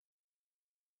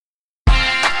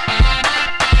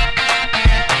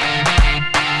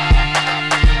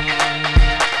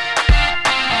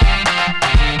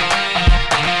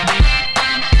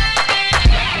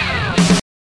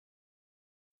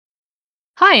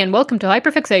Hi, and welcome to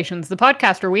Hyperfixations, the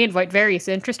podcast where we invite various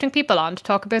interesting people on to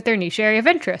talk about their niche area of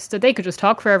interest that they could just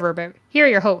talk forever about. Here are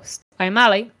your hosts. I'm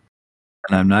Ali.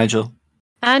 And I'm Nigel.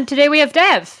 And today we have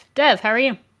Dev. Dev, how are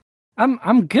you?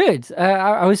 I'm good.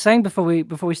 I was saying before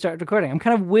we started recording, I'm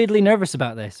kind of weirdly nervous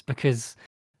about this because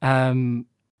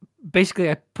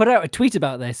basically I put out a tweet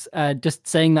about this, just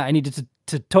saying that I needed to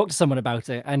talk to someone about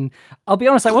it, and I'll be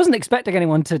honest, I wasn't expecting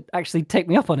anyone to actually take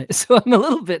me up on it, so I'm a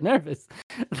little bit nervous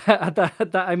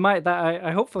that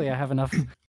I hopefully I have enough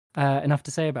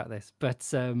to say about this, but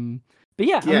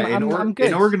yeah, I'm good.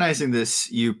 In organizing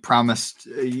this, you promised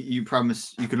you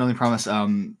could only promise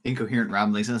incoherent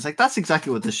ramblings, and it's like that's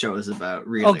exactly what this show is about,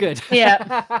 really. Oh, good.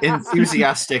 Yeah.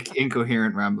 Enthusiastic,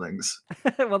 incoherent ramblings.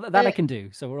 Well, that I can do,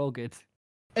 so we're all good.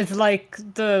 It's like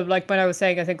when I was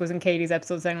saying, I think it was in Katie's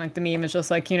episode, saying like the meme is just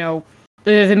like, the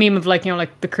meme of like,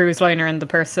 like the cruise liner and the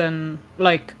person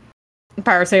like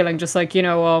parasailing, just like,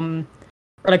 or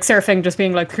like surfing, just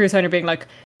being like cruise liner being like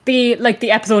the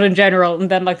episode in general,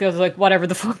 and then like there's like whatever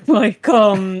the fuck like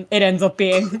it ends up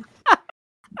being.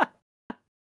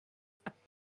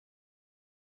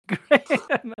 Great.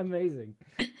 Amazing.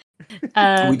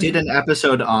 We did an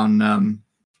episode on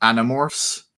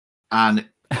Animorphs, and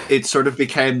it sort of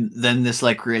became then this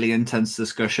like really intense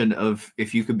discussion of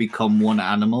if you could become one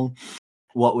animal,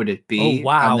 what would it be? Oh,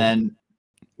 wow. And then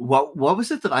what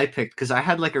was it that I picked? Because I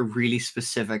had like a really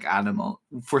specific animal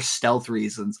for stealth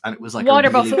reasons, and it was like water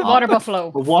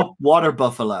buffalo. Water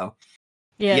buffalo.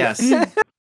 Yeah. Yes.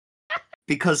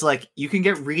 Because like you can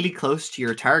get really close to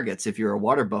your targets if you're a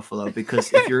water buffalo,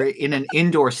 because if you're in an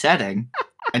indoor setting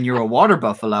and you're a water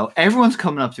buffalo, everyone's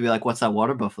coming up to be like, what's that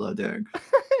water buffalo doing?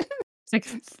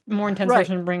 It's like more intense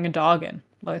version of bringing a dog in.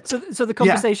 Like. So the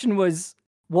conversation was,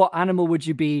 what animal would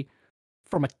you be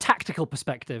from a tactical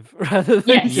perspective rather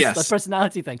than just a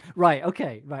personality thing? Right.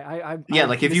 Okay. Right. I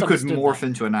like if you could morph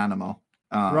into an animal.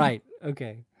 Right.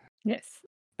 Okay. Yes.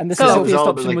 And the silliest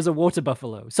option was a water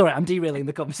buffalo. Sorry, I'm derailing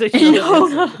the conversation.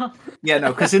 Yeah,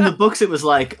 no, because in the books it was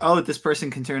like, oh, this person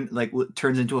can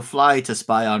turns into a fly to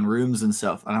spy on rooms and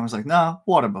stuff, and I was like, no,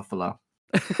 water buffalo.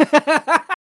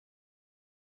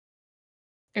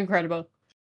 Incredible.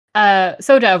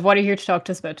 So Dev, what are you here to talk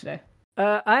to us about today?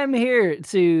 I'm here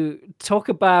to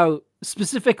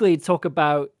specifically talk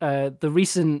about the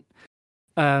recent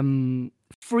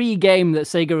free game that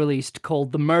Sega released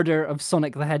called The Murder of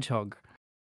Sonic the Hedgehog.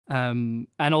 And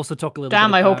also talk a little bit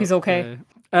about... I hope he's okay.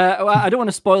 Well, I don't want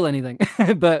to spoil anything,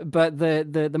 but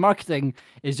the marketing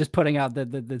is just putting out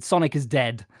the Sonic is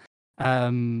dead.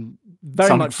 Very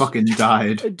Sonic much fucking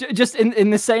died. Just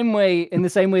in the same way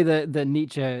that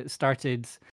Nietzsche started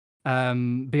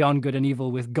Beyond Good and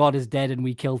Evil with God is dead and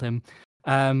we killed him.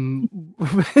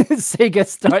 Sega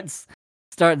starts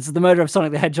The Murder of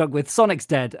Sonic the Hedgehog with Sonic's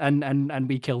dead and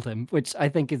we killed him, which I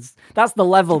think that's the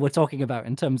level we're talking about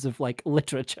in terms of like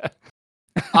literature.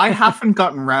 I haven't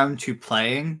gotten around to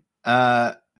playing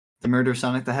The Murder of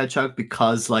Sonic the Hedgehog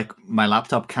because like my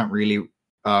laptop can't really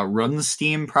run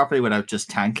Steam properly without just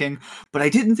tanking, but I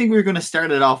didn't think we were going to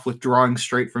start it off with drawing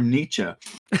straight from Nietzsche.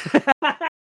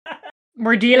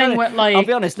 We're dealing with like... I'll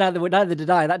be honest, neither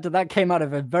did I. That came out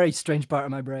of a very strange part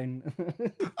of my brain.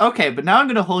 Okay, but now I'm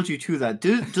going to hold you to that.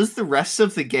 Does the rest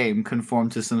of the game conform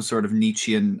to some sort of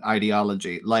Nietzschean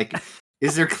ideology? Like,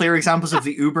 is there clear examples of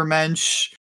the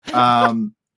Ubermensch?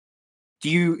 Do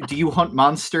you hunt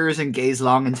monsters and gaze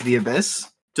long into the abyss?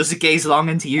 Does it gaze long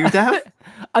into you, Dev?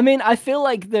 I mean, I feel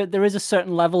like there is a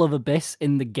certain level of abyss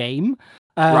in the game,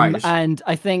 right? And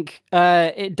I think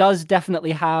it does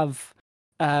definitely have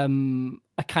a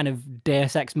kind of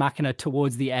Deus Ex Machina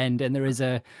towards the end, and there is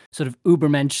a sort of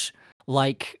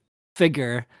Ubermensch-like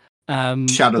figure.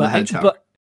 Shadow the Hedgehog.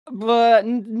 But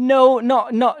no,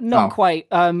 not quite.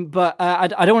 But I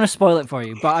don't want to spoil it for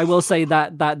you. But I will say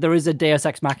that there is a Deus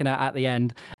Ex Machina at the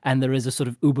end, and there is a sort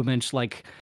of Ubermensch-like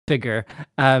figure.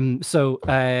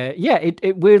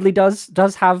 It weirdly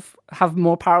does have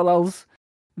more parallels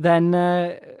than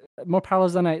I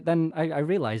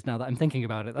realized now that I'm thinking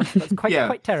about it. That's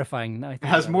quite terrifying. Now it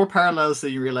has more parallels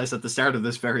than you realized at the start of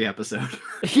this very episode.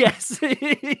 Yes.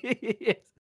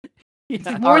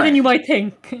 Yeah. More than you might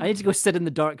think. I need to go sit in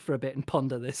the dark for a bit and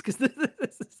ponder this, because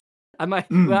I might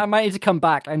need to come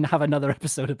back and have another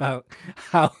episode about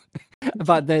the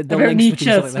links Nietzsche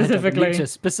between specifically. Nietzsche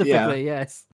specifically,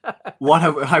 yes. What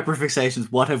have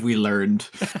hyperfixations? What have we learned?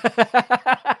 It's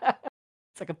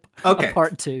like a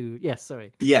part 2. Yes,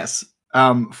 sorry. Yes.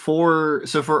 For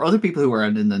other people who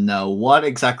aren't in the know, what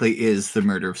exactly is The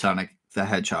Murder of Sonic the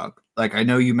Hedgehog? Like, I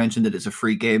know you mentioned that it's a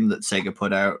free game that Sega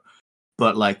put out,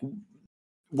 but like,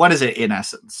 what is it in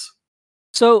essence?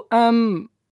 So,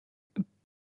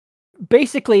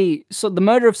 basically, so the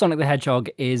Murder of Sonic the Hedgehog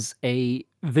is a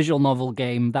visual novel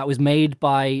game that was made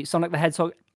by Sonic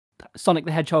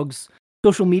the Hedgehog's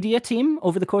social media team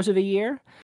over the course of a year.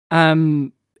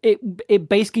 It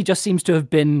basically just seems to have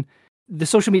been, the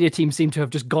social media team seemed to have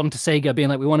just gone to Sega being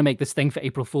like, we want to make this thing for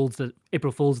April Fool's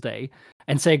Day.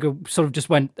 And Sega sort of just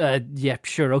went, yeah,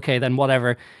 sure, okay, then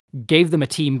whatever. Gave them a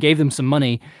team, gave them some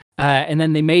money. And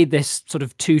then they made this sort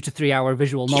of 2 to 3 hour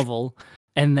visual novel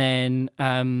and then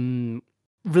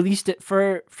released it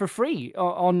for free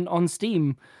on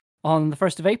Steam on the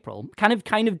 1st of April. Kind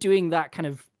of doing that kind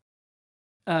of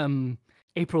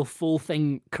April Fool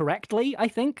thing correctly, I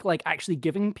think, like actually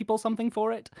giving people something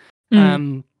for it.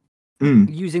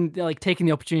 Using, like, taking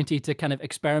the opportunity to kind of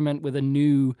experiment with a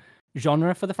new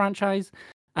genre for the franchise.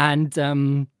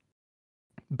 And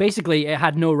basically it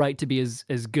had no right to be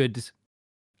as good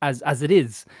as it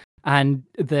is. And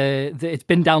it's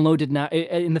been downloaded now.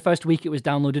 In the first week, it was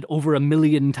downloaded over 1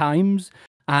 million times,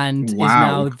 and is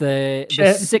now the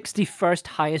 61st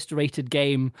highest rated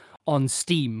game on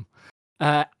Steam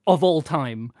of all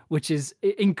time, which is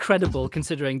incredible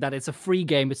considering that it's a free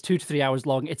game. It's 2 to 3 hours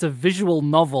long. It's a visual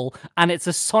novel, and it's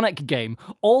a Sonic game.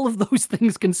 All of those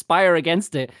things conspire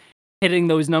against it hitting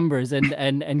those numbers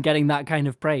and getting that kind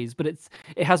of praise. But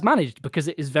it has managed because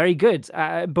it is very good,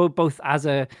 both as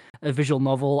a visual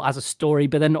novel, as a story,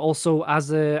 but then also as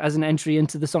an entry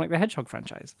into the Sonic the Hedgehog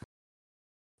franchise.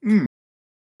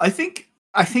 I think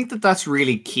that's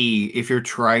really key if you're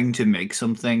trying to make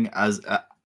something as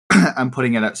I'm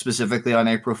putting it out specifically on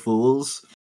April Fools,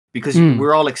 because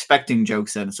we're all expecting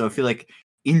jokes in. So I feel like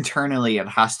internally it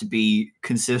has to be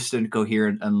consistent,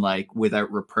 coherent, and like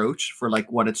without reproach for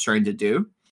like what it's trying to do.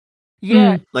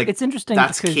 Yeah, like it's interesting.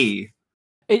 That's key.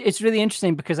 It's really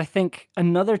interesting because I think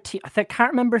another team, I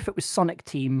can't remember if it was Sonic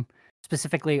Team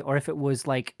specifically or if it was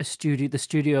like the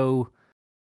studio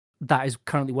that is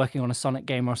currently working on a Sonic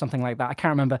game or something like that. I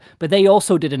can't remember, but they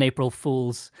also did an April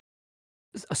Fool's,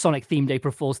 a Sonic themed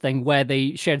April Fool's thing where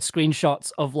they shared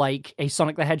screenshots of like a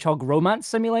Sonic the Hedgehog romance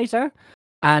simulator.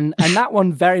 And that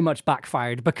one very much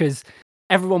backfired because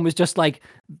everyone was just like,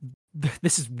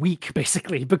 this is weak,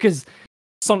 basically, because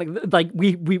Sonic, like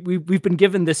we've been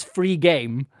given this free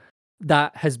game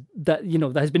that has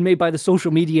been made by the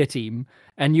social media team,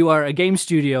 and you are a game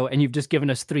studio and you've just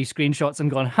given us 3 screenshots and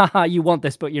gone, haha, you want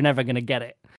this, but you're never going to get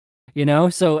it.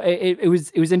 So it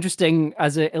was interesting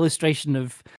as an illustration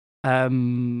of how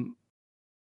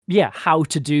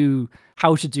to do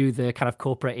the kind of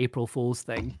corporate April Fool's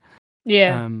thing.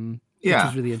 Which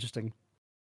was really interesting.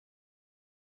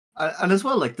 And as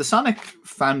well, like the Sonic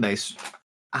fan base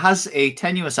has a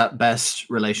tenuous at best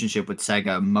relationship with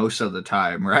Sega most of the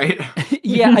time, right?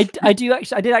 Yeah, I did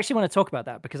actually want to talk about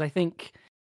that because I think,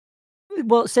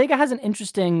 well, Sega has an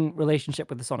interesting relationship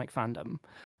with the Sonic fandom,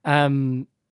 and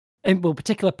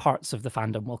particular parts of the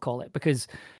fandom, we'll call it, because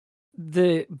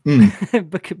because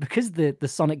the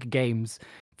Sonic games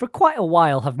for quite a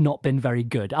while have not been very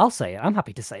good. I'll say it. I'm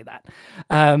happy to say that.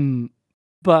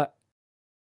 But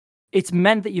it's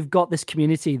meant that you've got this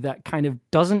community that kind of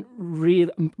doesn't really,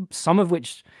 some of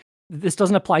which, this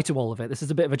doesn't apply to all of it. This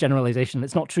is a bit of a generalization.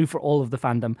 It's not true for all of the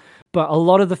fandom, but a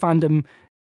lot of the fandom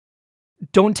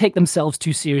don't take themselves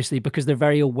too seriously because they're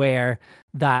very aware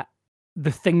that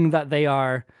the thing that they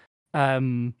are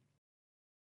a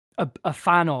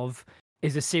fan of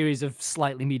is a series of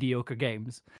slightly mediocre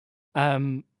games.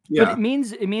 But it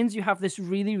means you have this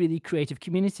really, really creative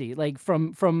community, like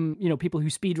from people who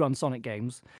speedrun Sonic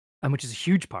games, which is a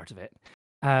huge part of it.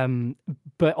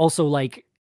 But also like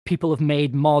people have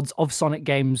made mods of Sonic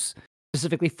games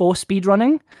specifically for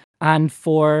speedrunning and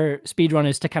for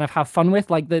speedrunners to kind of have fun with.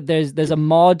 Like there's a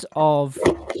mod of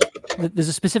there's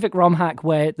a specific ROM hack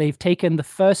where they've taken the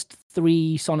first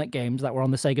 3 Sonic games that were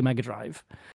on the Sega Mega Drive,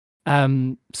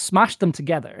 smashed them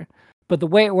together. But the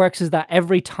way it works is that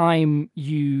every time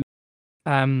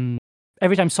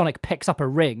Sonic picks up a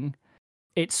ring,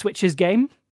 it switches game.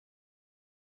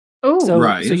 Oh,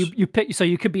 right. So you pick. So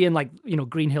you could be in like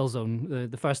Green Hill Zone,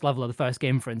 the first level of the first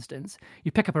game, for instance.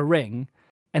 You pick up a ring,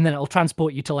 and then it'll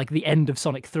transport you to like the end of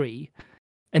Sonic 3.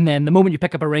 And then the moment you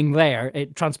pick up a ring there,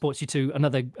 it transports you to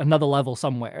another level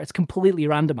somewhere. It's completely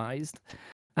randomized.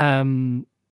 And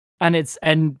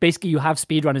basically you have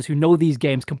speedrunners who know these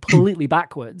games completely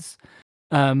backwards,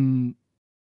 running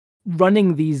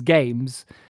these games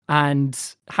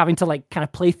and having to like kind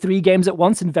of play 3 games at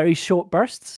once in very short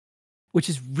bursts, which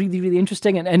is really, really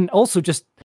interesting and also just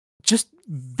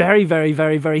very, very,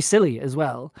 very, very silly as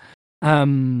well.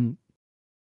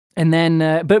 And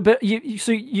then but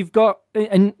you've got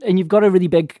you've got a really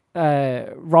big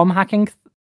ROM hacking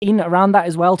scene around that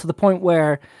as well, to the point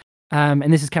where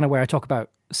And this is kind of where I talk about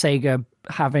Sega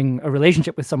having a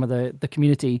relationship with some of the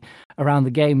community around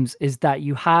the games, is that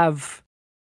you have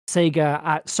Sega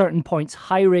at certain points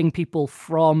hiring people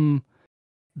from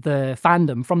the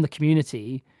fandom, from the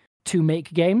community, to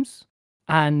make games.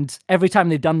 And every time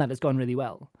they've done that, it's gone really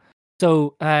well.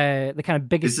 So the kind of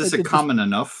biggest... Is this a common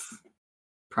enough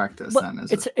practice then?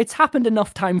 It's happened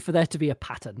enough time for there to be a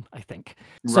pattern, I think.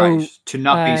 Right, So, to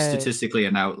not be statistically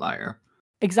an outlier.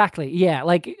 Exactly, yeah.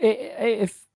 Like,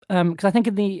 if... because I think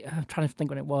I'm trying to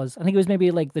think when it was. I think it was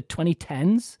maybe like the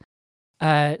 2010s.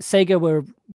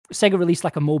 Sega released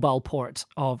like a mobile port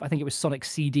of, I think it was Sonic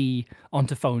CD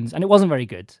onto phones, and it wasn't very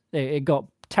good. It got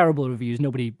terrible reviews.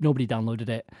 Nobody downloaded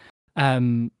it.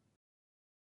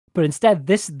 But instead,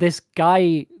 this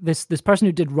person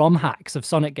who did ROM hacks of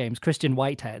Sonic games, Christian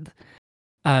Whitehead,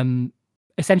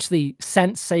 essentially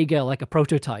sent Sega like a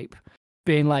prototype,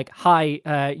 being like,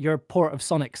 "Hi, your port of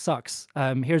Sonic sucks.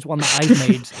 Here's one that I've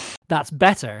made that's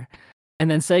better."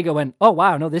 And then Sega went, "Oh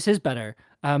wow, no, this is better.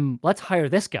 Let's hire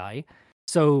this guy."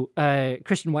 So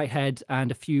Christian Whitehead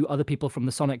and a few other people from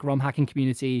the Sonic ROM hacking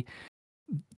community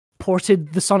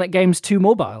ported the Sonic games to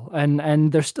mobile,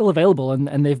 and they're still available,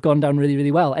 and they've gone down really,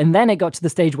 really well. And then it got to the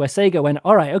stage where Sega went,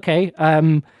 all right, okay,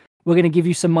 we're going to give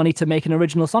you some money to make an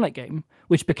original Sonic game,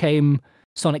 which became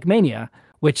Sonic Mania,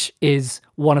 which is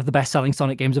one of the best-selling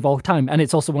Sonic games of all time, and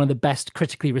it's also one of the best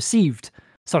critically received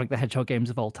Sonic the Hedgehog games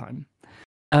of all time.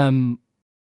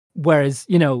 Whereas,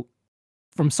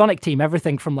 from Sonic Team,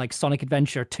 everything from like Sonic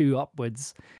Adventure 2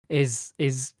 upwards is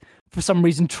for some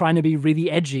reason trying to be really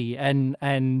edgy and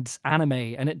anime,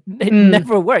 and it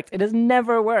never worked. It has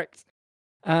never worked.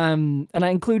 And I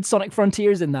include Sonic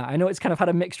Frontiers in that. I know it's kind of had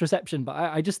a mixed reception, but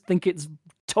I just think it's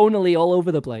tonally all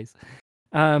over the place.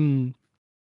 And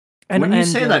when you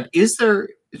say that, is there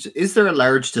a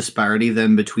large disparity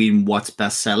then between what's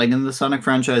best selling in the Sonic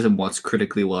franchise and what's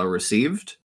critically well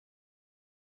received?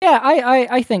 Yeah,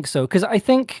 I think so, because I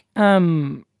think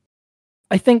the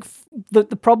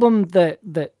problem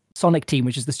that Sonic Team,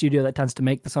 which is the studio that tends to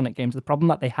make the Sonic games, the problem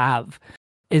that they have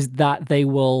is that they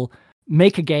will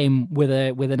make a game with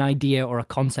an idea or a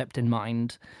concept in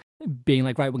mind, being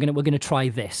like, right, we're gonna try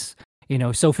this,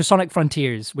 So for Sonic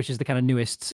Frontiers, which is the kind of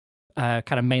newest kind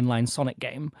of mainline Sonic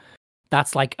game,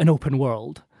 that's like an open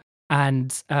world,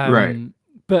 and right.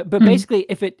 But basically,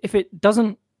 if it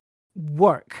doesn't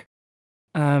work.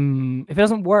 If it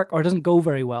doesn't work or doesn't go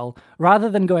very well, rather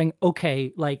than going,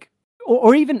 okay, like,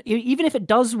 or even if it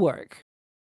does work,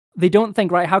 they don't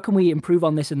think, right, how can we improve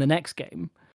on this in the next game?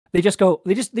 They just go,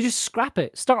 they just scrap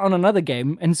it, start on another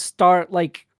game, and start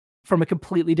like from a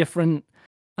completely different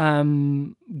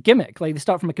gimmick. Like they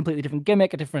start from a completely different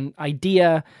gimmick, a different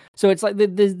idea. So it's like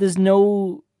there's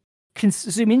no.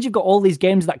 So it means you've got all these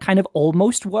games that kind of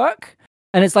almost work,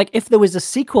 and it's like if there was a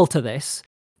sequel to this,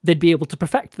 they'd be able to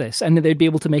perfect this, and they'd be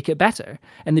able to make it better,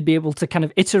 and they'd be able to kind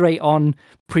of iterate on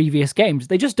previous games.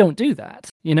 They just don't do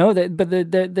that,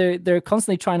 But they're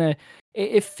constantly trying to.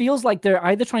 It feels like they're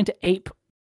either trying to ape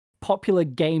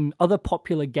other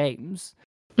popular games,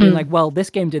 being like, well, this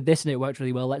game did this and it worked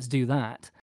really well. Let's do that.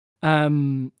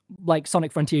 Like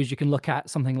Sonic Frontiers, you can look at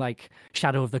something like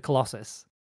Shadow of the Colossus,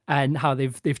 and how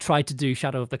they've tried to do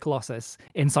Shadow of the Colossus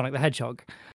in Sonic the Hedgehog,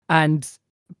 and.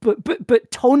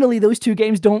 But tonally, those two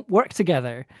games don't work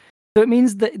together. So it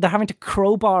means that they're having to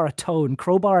crowbar a tone,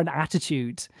 crowbar an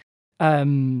attitude,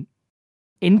 into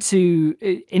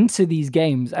these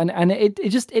games, and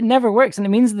it never works. And it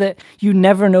means that you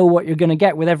never know what you're going to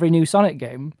get with every new Sonic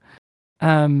game,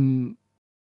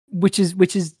 which is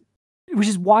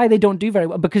why they don't do very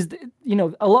well, because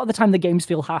a lot of the time the games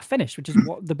feel half finished, which is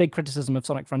what the big criticism of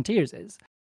Sonic Frontiers is.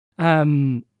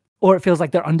 Or it feels like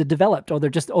they're underdeveloped, or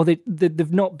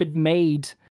they've not been made.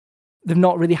 They've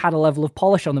not really had a level of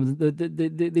polish on them.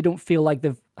 They don't feel like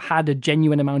they've had a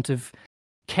genuine amount of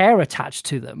care attached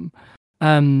to them,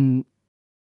 and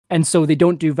so they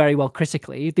don't do very well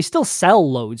critically. They still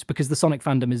sell loads because the Sonic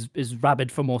fandom is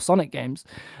rabid for more Sonic games,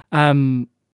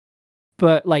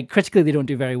 but like critically they don't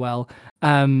do very well,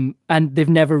 and they've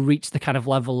never reached the kind of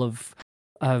level of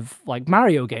like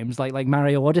Mario games, like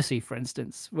Mario Odyssey, for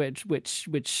instance, which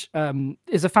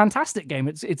is a fantastic game.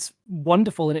 It's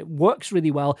wonderful and it works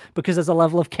really well because there's a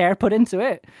level of care put into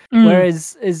it.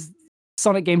 Whereas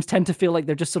Sonic games tend to feel like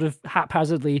they're just sort of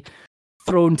haphazardly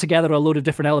thrown together a load of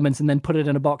different elements and then put it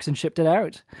in a box and shipped it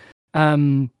out.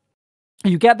 You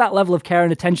get that level of care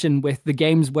and attention with the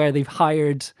games where they've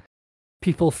hired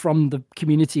people from the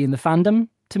community and the fandom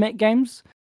to make games.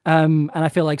 And I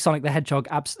feel like Sonic the Hedgehog,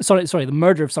 the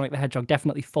murder of Sonic the Hedgehog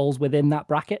definitely falls within that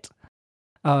bracket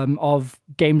of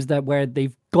games where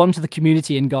they've gone to the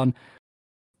community and gone,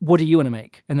 what do you want to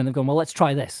make? And then they've gone, well, let's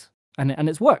try this. And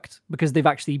it's worked because they've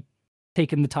actually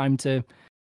taken the time to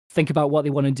think about what they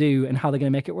want to do and how they're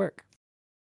going to make it work.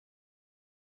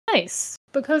 Nice,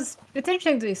 because it's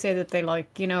interesting that you say that they like,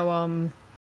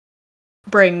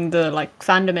 bring the like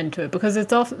fandom into it, because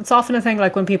it's often a thing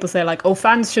like when people say like, oh,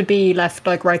 fans should be left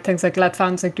like write things, like let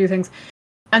fans like do things.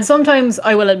 And sometimes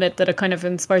I will admit that it kind of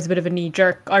inspires a bit of a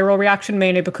knee-jerk eye roll reaction,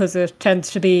 mainly because it tends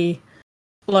to be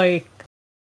like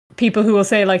people who will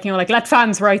say like, like let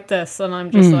fans write this, and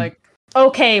I'm just like,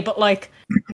 okay, but like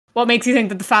what makes you think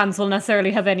that the fans will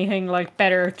necessarily have anything like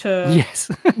better to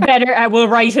will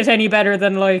write it any better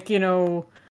than like,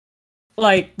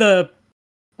 like the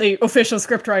official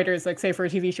script writers, like say for a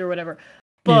TV show or whatever.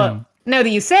 But now that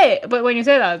you say it, but when you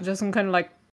say that, just I'm kind of like,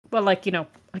 well, like,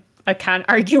 I can't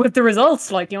argue with the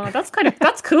results. Like,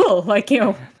 that's cool. Like,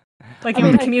 like,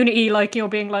 the community, like,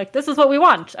 being like, this is what we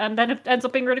want. And then it ends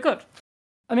up being really good.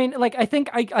 I mean, like, I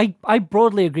think I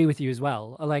broadly agree with you as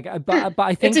well. Like, but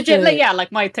I think it's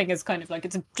like my thing is kind of like,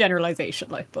 it's a generalization,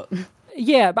 like, but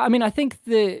yeah, but I mean, I think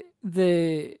the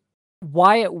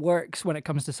why it works when it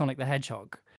comes to Sonic the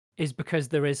Hedgehog is because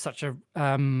there is such a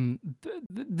the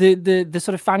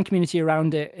sort of fan community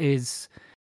around it is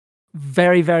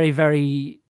very, very,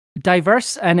 very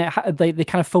diverse, and they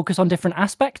kind of focus on different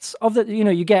aspects of it.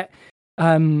 You get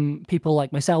people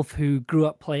like myself who grew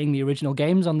up playing the original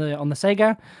games on the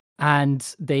Sega,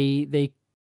 and they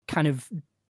kind of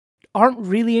aren't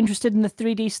really interested in the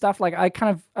 3D stuff. Like I've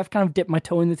kind of dipped my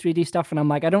toe in the 3D stuff, and I'm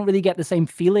like, I don't really get the same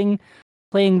feeling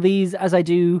playing these as I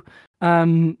do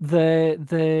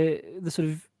the sort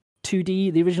of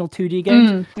 2D, the original 2D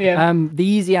games. The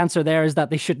easy answer there is that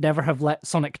they should never have let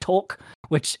Sonic talk,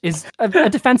 which is a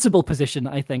defensible position,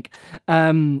 I think.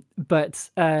 But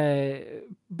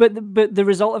the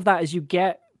result of that is you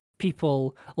get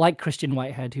people like Christian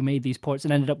Whitehead, who made these ports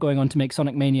and ended up going on to make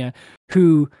Sonic Mania,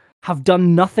 who have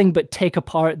done nothing but take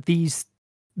apart these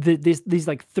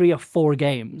like 3 or 4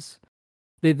 games.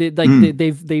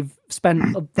 They've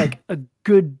spent like a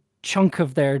good chunk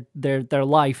of their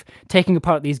life taking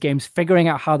apart these games, figuring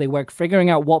out how they work,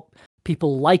 figuring out what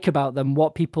people like about them,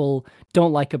 what people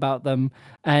don't like about them,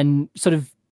 and sort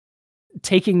of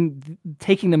taking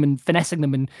them and finessing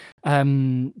them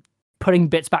and putting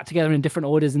bits back together in different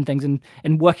orders and things, and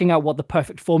working out what the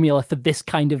perfect formula for this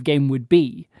kind of game would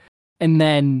be. And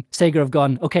then Sega have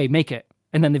gone, okay, make it.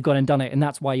 And then they've gone and done it. And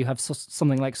that's why you have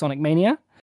something like Sonic Mania.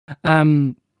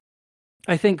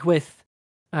 I think with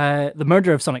the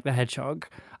murder of Sonic the Hedgehog,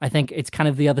 I think it's kind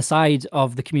of the other side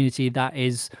of the community that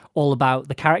is all about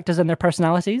the characters and their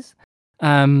personalities.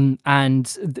 And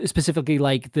specifically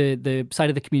like the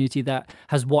side of the community that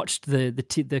has watched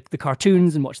the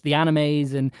cartoons and watched the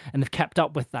animes and have kept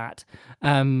up with that,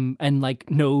 and like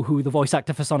know who the voice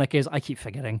actor for Sonic is. I keep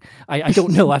forgetting. I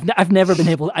don't know. I've never been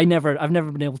able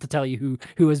to tell you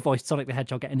who has voiced Sonic the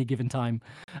Hedgehog at any given time.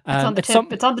 It's on the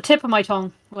tip. It's on the tip of my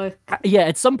tongue. Like yeah,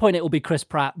 at some point it will be Chris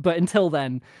Pratt, but until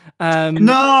then,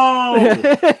 no.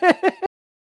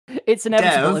 It's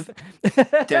inevitable.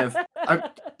 Dev,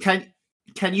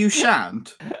 can you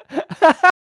chant?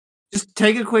 Just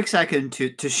take a quick second to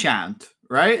chant,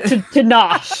 right? To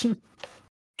not.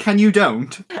 Can you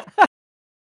don't?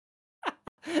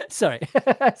 Sorry,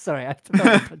 I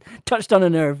touched on a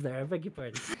nerve there. I beg your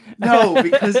pardon. No,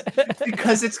 because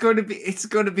it's going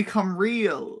to become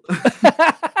real.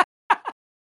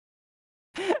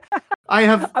 I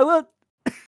have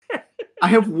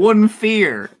one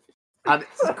fear, and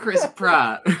it's Chris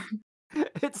Pratt.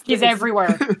 He's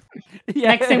everywhere. Yeah.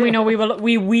 Next thing we know, we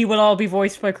will all be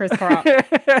voiced by Chris Pratt.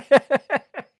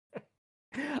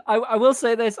 I will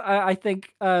say this. I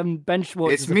think Ben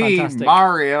Schwartz it's is me, fantastic.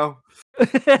 Mario.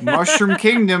 Mushroom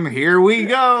Kingdom, here we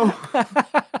go.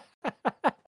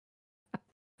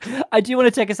 I do want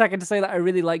to take a second to say that I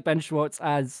really like Ben Schwartz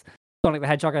as Sonic the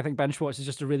Hedgehog. I think Ben Schwartz is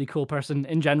just a really cool person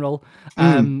in general.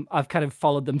 I've kind of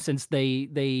followed them since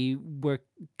they were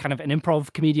kind of an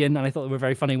improv comedian, and I thought they were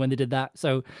very funny when they did that.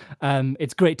 So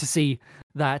it's great to see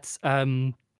that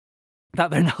that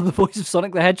they're now the voice of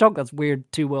Sonic the Hedgehog. That's weird,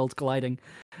 2 worlds colliding.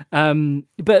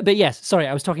 But yes, sorry,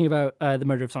 I was talking about the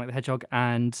murder of Sonic the Hedgehog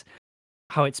and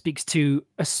how it speaks to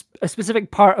a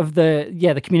specific part of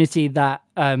the community that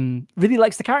really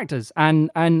likes the characters,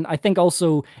 and I think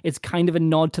also it's kind of a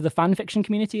nod to the fan fiction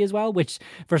community as well, which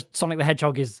for Sonic the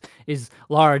Hedgehog is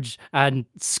large and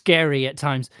scary at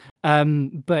times.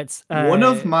 But one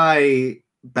of my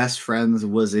best friends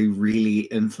was a really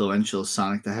influential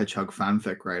Sonic the Hedgehog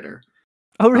fanfic writer.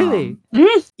 Oh, really?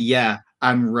 Yeah,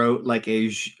 and wrote like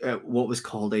what was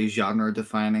called a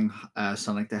genre-defining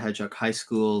Sonic the Hedgehog high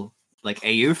school like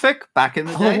AUfic back in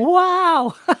the day. Oh,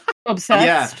 wow!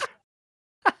 Obsessed.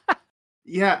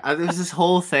 Yeah, there's this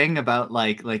whole thing about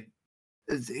like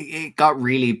it got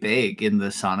really big in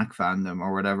the Sonic fandom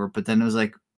or whatever, but then it was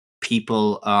like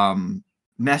people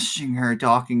messaging her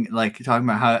talking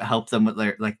about how it helped them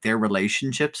with their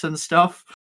relationships and stuff.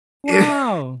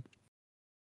 Wow.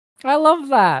 I love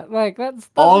that. Like that's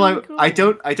All really cool.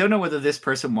 I don't know whether this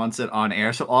person wants it on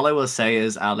air, so all I will say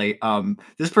is, Ali,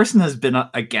 this person has been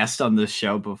a guest on this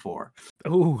show before.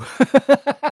 Ooh.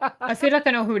 I feel like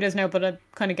I know who it is now, but I'm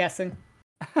kind of guessing.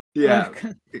 Yeah,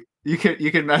 you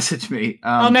can message me.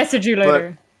 I'll message you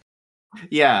later.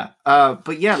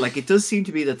 But yeah, like it does seem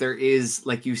to be that there is,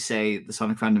 like you say, the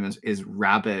Sonic fandom is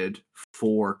rabid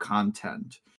for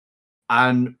content,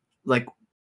 and like,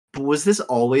 was this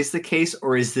always the case,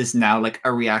 or is this now like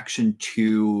a reaction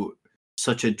to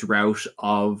such a drought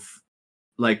of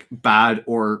like bad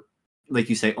or, like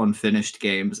you say, unfinished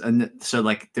games, and so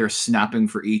like they're snapping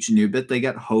for each new bit they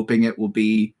get, hoping it will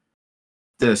be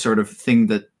the sort of thing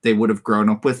that they would have grown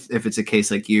up with if it's a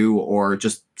case like you, or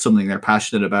just something they're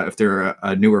passionate about if they're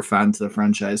a newer fan to the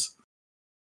franchise?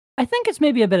 I think it's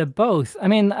maybe a bit of both. I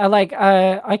mean,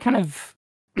 I kind of,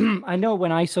 I know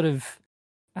when I sort of,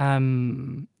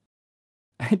 so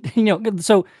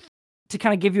to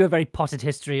kind of give you a very potted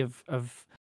history of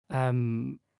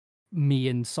me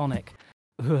and Sonic.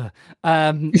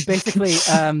 Basically,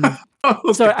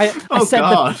 sorry,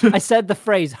 I said the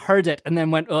phrase, heard it, and then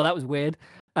went, oh, that was weird.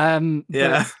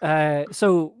 Yeah.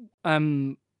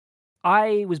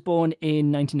 I was born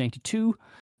in 1992,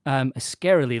 a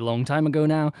scarily long time ago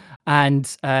now, and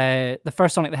the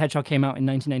first Sonic the Hedgehog came out in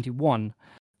 1991.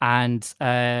 And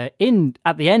at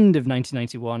the end of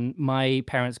 1991, my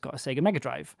parents got a Sega Mega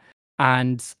Drive,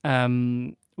 and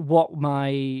what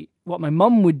my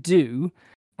mum would do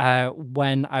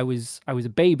when I was a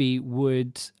baby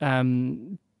would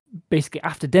basically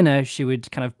after dinner she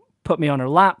would kind of put me on her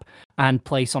lap and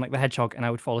play Sonic the Hedgehog, and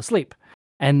I would fall asleep.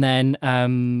 And then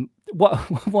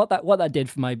what that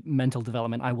did for my mental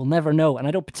development, I will never know, and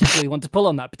I don't particularly want to pull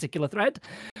on that particular thread.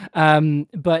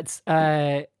 But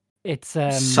it's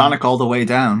Sonic all the way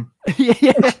down.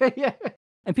 yeah.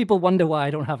 And people wonder why I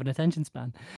don't have an attention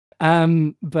span,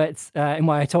 and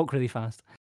why I talk really fast.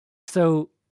 So,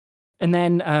 and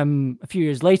then a few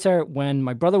years later, when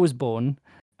my brother was born,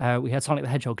 we had Sonic the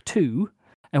Hedgehog 2,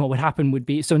 and what would happen would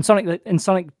be, so in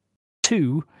Sonic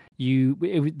 2,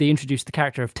 they introduced the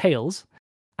character of Tails,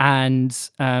 and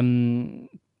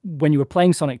when you were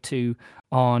playing Sonic 2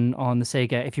 on the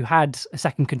Sega, if you had a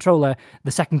second controller,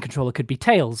 the second controller could be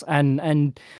Tails,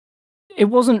 and it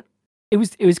was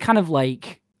kind of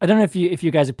like, I don't know if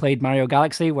you guys have played Mario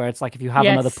Galaxy, where it's like if you have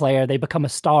another player, they become a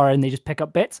star and they just pick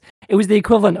up bits. It was the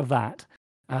equivalent of that.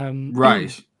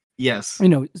 Right. Yes.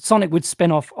 Sonic would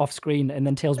spin off screen, and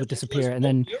then Tails would disappear, and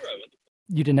then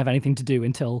you didn't have anything to do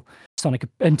until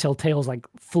Tails like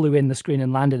flew in the screen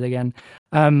and landed again.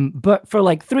 But for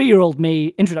like 3-year-old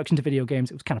me, introduction to video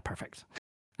games, it was kind of perfect.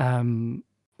 And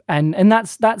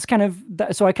that's kind of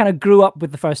so I kind of grew up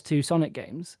with the first 2 Sonic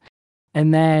games.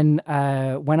 And then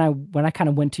when I kind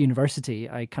of went to university,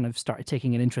 I kind of started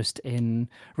taking an interest in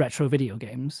retro video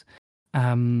games.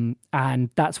 And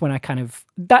that's when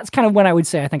when I would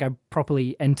say I think I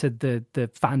properly entered the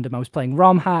fandom. I was playing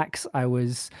ROM hacks. I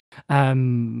was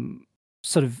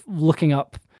sort of looking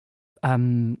up.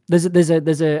 There's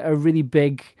a really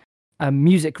big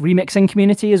music remixing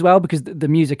community as well, because the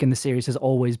music in the series has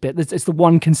always been. It's the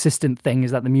one consistent thing,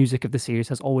 is that the music of the series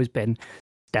has always been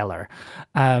stellar.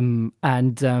 I mean,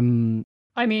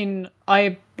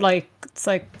 I like, it's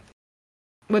like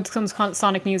with some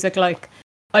Sonic music, like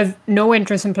I've no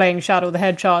interest in playing Shadow the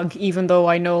Hedgehog, even though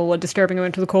I know a disturbing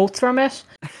amount of the quotes from it.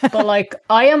 But like,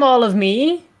 I Am All of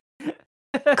Me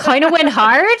kind of went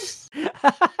hard.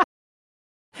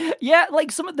 Yeah,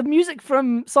 like some of the music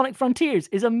from Sonic Frontiers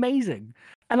is amazing,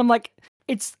 and I'm like,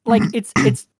 it's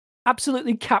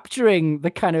absolutely capturing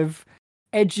the kind of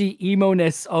edgy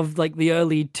emo-ness of like the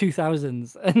early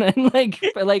 2000s, and then like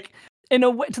in a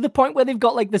way, to the point where they've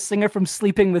got like the singer from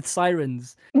Sleeping with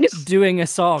Sirens doing a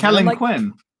song. Kellen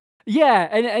Quinn. Yeah,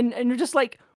 and you're just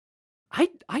like, I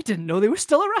didn't know they were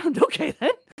still around. Okay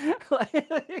then.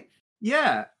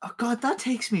 Yeah. Oh God, that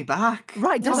takes me back.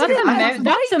 Right. That's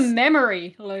a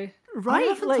memory. Like, right. I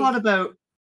haven't thought about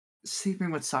Sleeping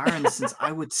with Sirens since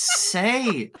I would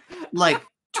say like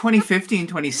 2015,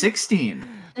 2016.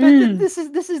 But this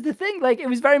is the thing. Like, it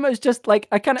was very much just like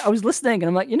I was listening, and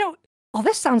I'm like,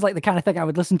 this sounds like the kind of thing I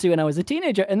would listen to when I was a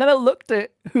teenager. And then I looked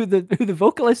at who the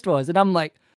vocalist was, and I'm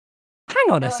like, hang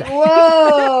on a second.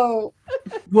 Whoa.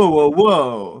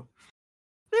 Whoa.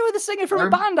 They were the singer from a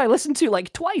band I listened to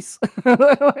like twice.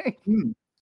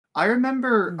 I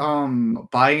remember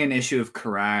buying an issue of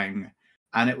Kerrang,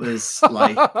 and it was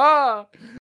like,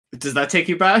 does that take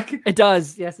you back? It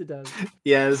does. Yes, it does.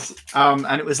 Yes.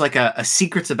 And it was like a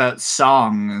secrets about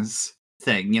songs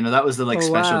thing. That was the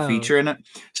special feature in it.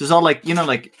 So it's all like,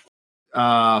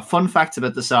 fun facts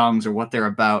about the songs or what they're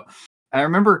about. And I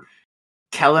remember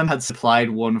Kellen had supplied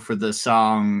one for the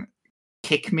song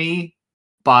Kick Me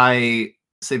by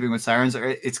Sleeping with Sirens. Or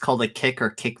it's called like Kick or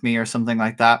Kick Me or something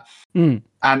like that. Mm.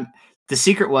 And the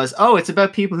secret was, it's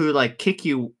about people who like kick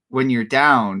you when you're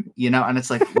down, and it's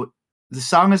like, the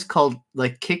song is called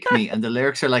like Kick Me, and the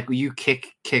lyrics are like, you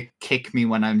kick me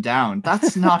when I'm down.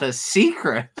 That's not a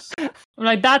secret. I'm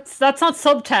like, that's not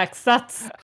subtext. That's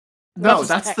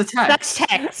the text. That's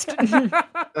text.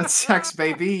 That's text,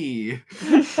 baby.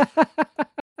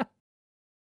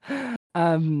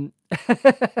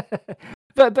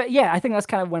 But yeah, I think that's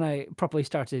kind of when I properly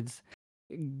started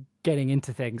getting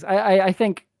into things. I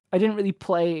think I didn't really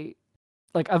play,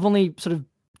 like, I've only sort of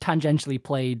tangentially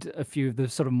played a few of the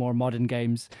sort of more modern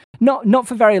games, not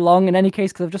for very long in any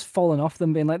case, because I've just fallen off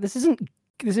them, being like, this isn't.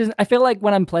 I feel like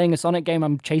when I'm playing a Sonic game,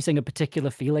 I'm chasing a particular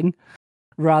feeling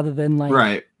rather than like,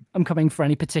 right. I'm coming for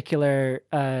any particular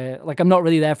like, I'm not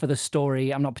really there for the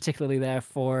story. I'm not particularly there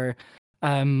for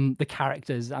the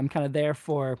characters. I'm kind of there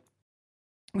for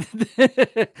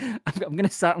I'm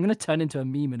gonna turn into a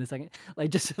meme in a second.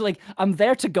 Like, just like, I'm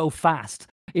there to go fast,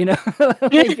 like,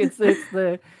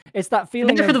 it's that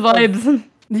feeling for the vibes.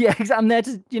 Yeah, exactly. I'm there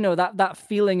to, that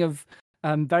feeling of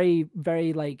very,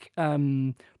 very like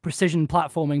precision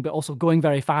platforming, but also going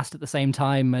very fast at the same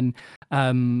time,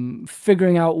 and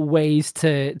figuring out ways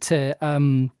to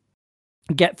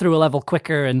get through a level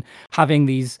quicker, and having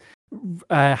these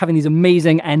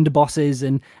amazing end bosses,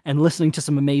 and listening to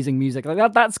some amazing music like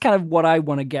that. That's kind of what I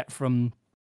want to get from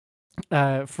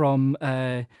a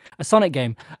Sonic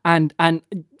game, and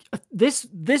this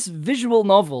visual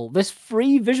novel, this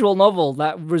free visual novel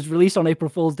that was released on April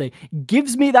Fool's Day,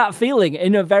 gives me that feeling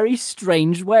in a very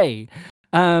strange way.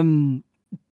 Yeah,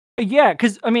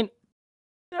 because I mean,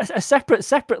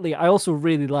 separately, I also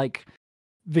really like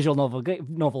visual novel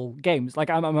games. Like,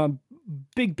 I'm a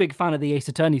big fan of the Ace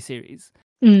Attorney series.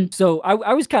 So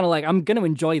I was kind of like, I'm going to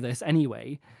enjoy this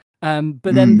anyway. But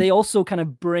then they also kind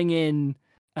of bring in,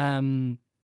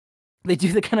 they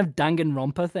do the kind of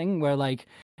Danganronpa thing where, like,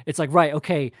 it's like, right,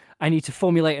 okay, I need to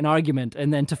formulate an argument,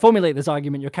 and then to formulate this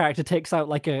argument, your character takes out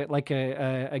like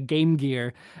a Game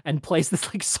Gear and plays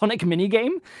this like Sonic mini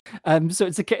game. So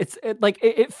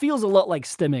it feels a lot like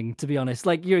stimming, to be honest.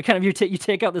 Like, you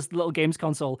take out this little games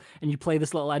console and you play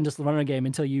this little endless runner game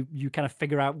until you kind of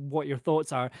figure out what your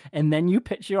thoughts are, and then you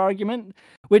pitch your argument.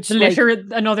 Which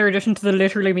another addition to the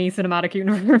Literally Me cinematic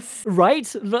universe,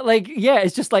 right? But like, yeah,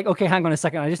 it's just like, okay, hang on a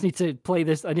second, I just need to play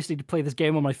this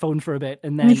game on my phone for a bit,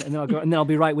 and then I'll go, and then I'll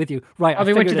be right with you. Right, I'll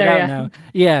be with you there now.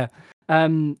 Yeah.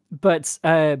 But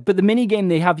the mini game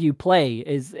they have you play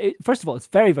first of all, it's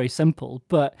very, very simple,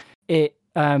 but it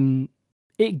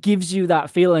gives you that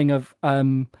feeling of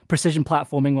precision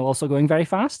platforming while also going very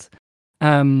fast,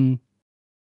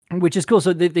 which is cool.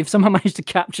 So they've somehow managed to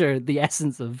capture the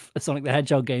essence of a Sonic the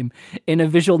Hedgehog game in a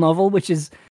visual novel, which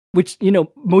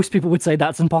most people would say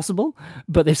that's impossible,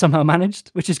 but they've somehow managed,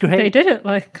 which is great. They did it,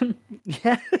 like.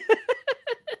 Yeah.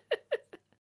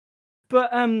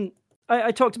 But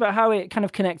I talked about how it kind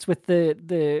of connects with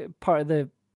the part of the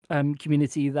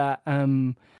community that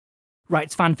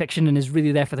writes fan fiction and is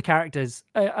really there for the characters.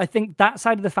 I think that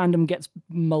side of the fandom gets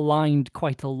maligned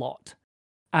quite a lot.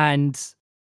 And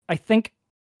I think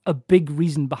a big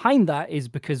reason behind that is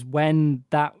because when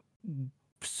that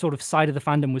sort of side of the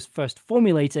fandom was first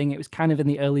formulating, it was kind of in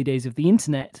the early days of the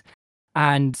internet.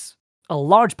 And a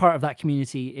large part of that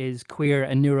community is queer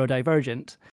and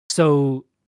neurodivergent. So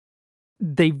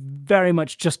they very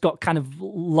much just got kind of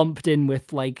lumped in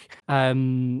with like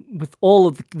with all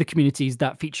of the communities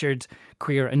that featured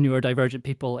queer and neurodivergent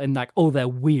people, and like, oh, they're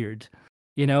weird,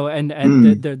 and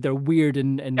they're weird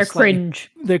and they're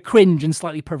cringe. They're cringe and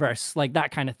slightly perverse, like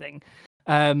that kind of thing.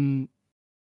 And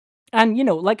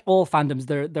like all fandoms,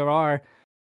 there are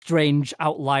strange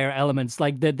outlier elements.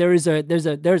 Like there's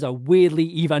a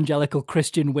weirdly evangelical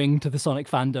Christian wing to the Sonic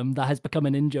fandom that has become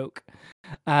an in-joke.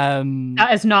 That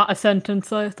is not a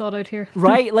sentence I thought I'd hear.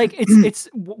 Right? Like it's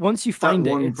once you find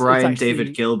that one it's Brian actually...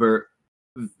 David Gilbert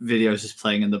video is just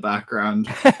playing in the background.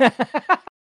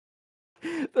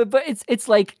 but it's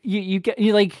like you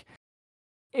like,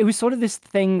 it was sort of this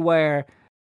thing where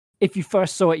if you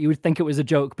first saw it, you would think it was a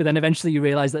joke, but then eventually you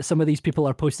realize that some of these people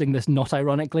are posting this not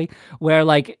ironically, where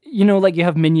like, like you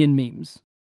have Minion memes.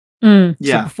 Mm.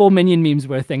 So before Minion memes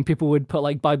were a thing, people would put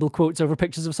like Bible quotes over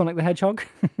pictures of Sonic the Hedgehog.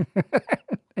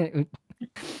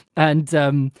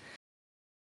 And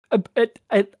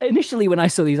initially when I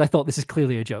saw these, I thought this is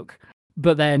clearly a joke.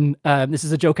 But then this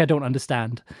is a joke I don't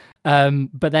understand.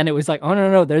 But then it was like, oh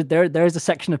no, there's a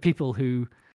section of people who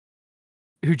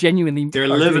genuinely they're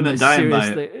living and dying by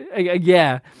it.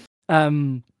 Yeah.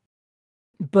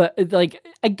 But like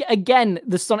again,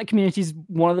 the Sonic community is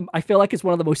one of them. I feel like it's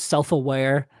one of the most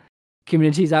self-aware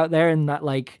communities out there, and that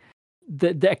like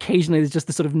the occasionally there's just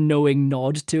the sort of knowing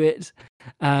nod to it.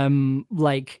 I don't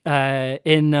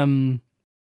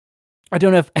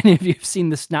know if any of you have seen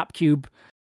the Snapcube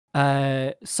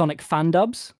Sonic fan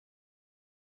dubs.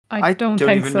 I don't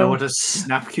even think know so. what a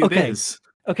Snapcube is.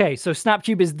 Okay, so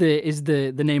Snapcube is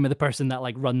the name of the person that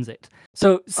like runs it.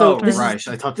 So right.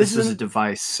 I thought this was a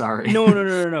device. Sorry.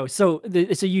 No. So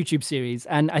it's a YouTube series,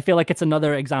 and I feel like it's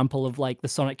another example of like the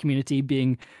Sonic community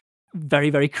being very,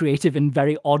 very creative in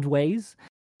very odd ways.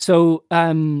 So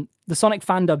the Sonic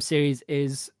fan dub series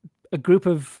is a group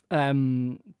of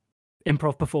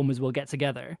improv performers will get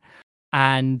together,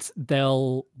 and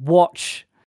they'll watch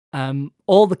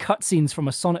all the cutscenes from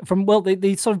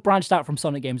they sort of branched out from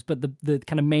Sonic games, but the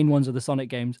kind of main ones are the Sonic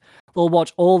games. They'll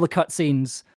watch all the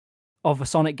cutscenes of a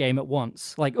Sonic game at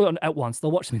once.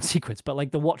 They'll watch them in sequence, but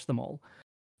like they'll watch them all.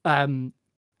 And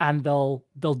they'll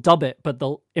dub it, but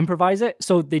they'll improvise it.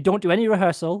 So they don't do any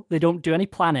rehearsal, they don't do any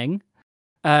planning.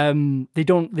 They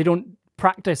don't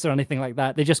practice or anything like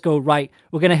that. They just go, right,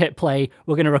 we're gonna hit play,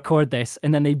 we're gonna record this,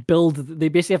 and then they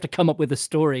basically have to come up with a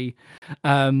story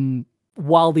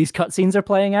while these cutscenes are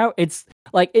playing out. It's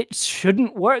like it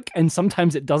shouldn't work, and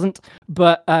sometimes it doesn't,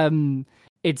 but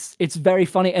it's very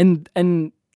funny,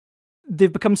 and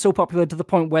they've become so popular to the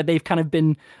point where they've kind of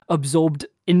been absorbed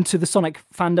into the Sonic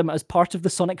fandom as part of the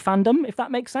Sonic fandom, if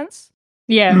that makes sense.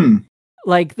 Yeah.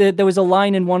 Like there was a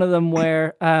line in one of them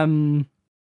where a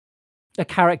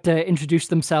character introduced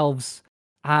themselves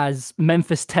as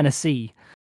Memphis, Tennessee,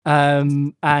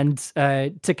 and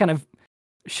to kind of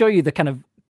show you the kind of,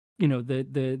 you know,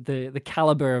 the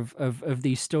caliber of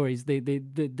these stories.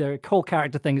 Their whole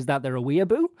character thing is that they're a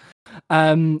weeaboo,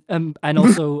 and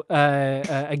also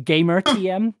a gamer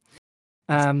TM.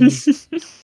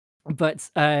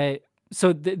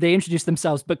 So they introduced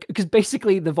themselves, but because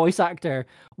basically the voice actor,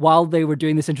 while they were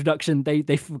doing this introduction, they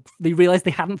realized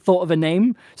they hadn't thought of a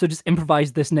name, so just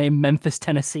improvised this name, Memphis,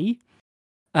 Tennessee.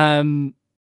 So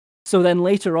then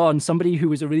later on, somebody who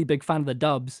was a really big fan of the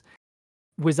dubs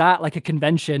was at like a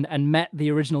convention and met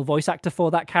the original voice actor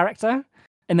for that character,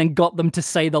 and then got them to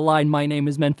say the line, "My name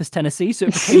is Memphis, Tennessee." So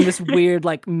it became this weird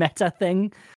like meta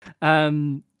thing.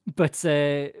 But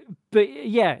anyway,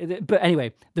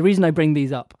 the reason I bring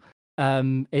these up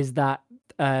is that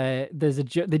they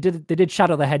did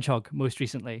Shadow the Hedgehog most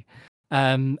recently,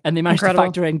 and they managed to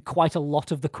factor in quite a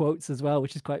lot of the quotes as well,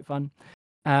 which is quite fun.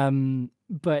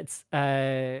 But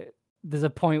there's a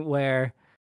point where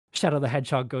Shadow the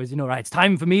Hedgehog goes, you know, right, it's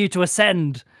time for me to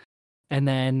ascend. And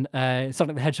then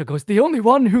Sonic the Hedgehog goes, the only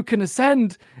one who can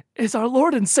ascend is our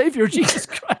Lord and Savior, Jesus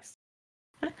Christ.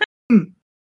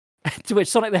 To which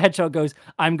Sonic the Hedgehog goes,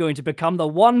 I'm going to become the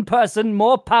one person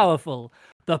more powerful,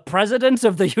 the President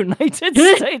of the United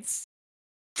States.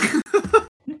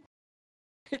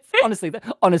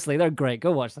 Honestly, they're great.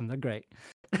 Go watch them. They're great.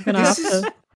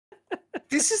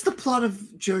 This is the plot of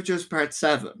JoJo's Part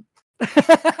 7.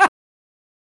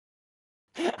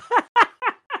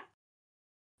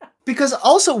 Because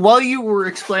also, while you were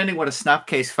explaining what a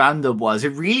Snapcase fandom was, it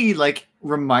really like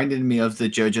reminded me of the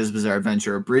JoJo's Bizarre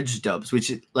Adventure abridged dubs,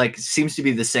 which like seems to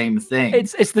be the same thing.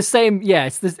 It's the same, yeah.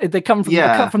 They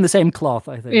cut from the same cloth,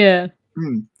 I think. Yeah.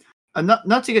 And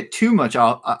not to get too much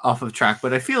off of track,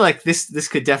 but I feel like this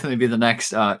could definitely be the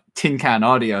next Tin Can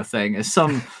Audio thing. Is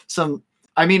some.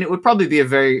 I mean, it would probably be a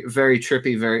very, very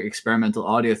trippy, very experimental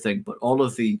audio thing, but all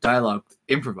of the dialogue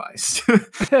improvised.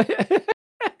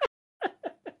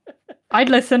 I'd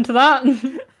listen to that.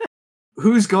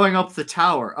 Who's going up the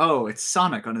tower? Oh, it's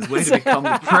Sonic on his way to become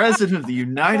the President of the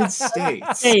United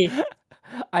States. Hey.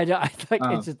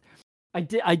 It's just.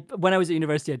 When I was at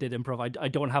university, I did improv. I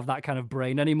don't have that kind of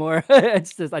brain anymore.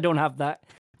 It's just I don't have the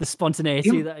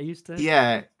spontaneity that I used to.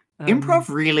 Yeah, improv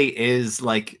really is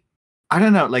like, I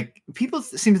don't know. Like people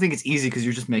seem to think it's easy because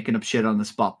you're just making up shit on the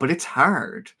spot, but it's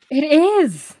hard. It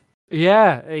is.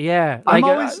 Yeah.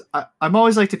 I'm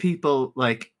always like to people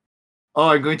like, oh,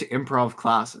 I'm going to improv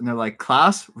class, and they're like,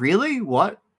 class? Really?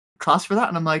 What class for that?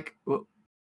 And I'm like, well,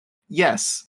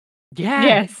 yes. Yeah.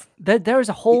 Yes. There is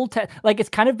a whole like it's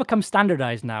kind of become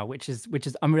standardized now, which is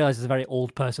I realize is a very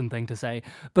old person thing to say,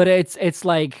 but it's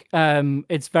like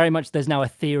it's very much there's now a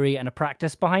theory and a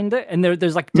practice behind it, and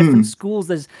there's like different schools.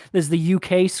 There's the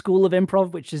UK school of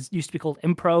improv, which used to be called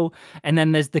Impro, and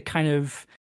then there's the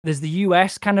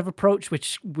US kind of approach,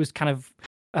 which was kind of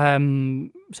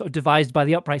sort of devised by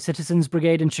the Upright Citizens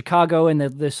Brigade in Chicago, and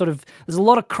there's a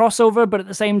lot of crossover, but at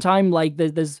the same time, like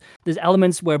there's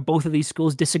elements where both of these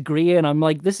schools disagree, and I'm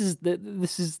like, this is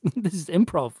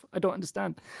improv. I don't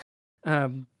understand.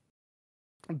 But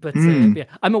yeah,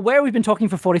 I'm aware we've been talking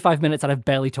for 45 minutes and I've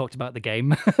barely talked about the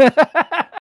game.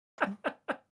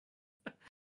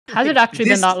 Has it actually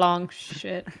been that long?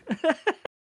 Shit.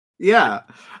 Yeah.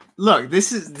 Look,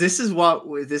 this is what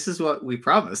we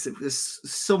promised. It was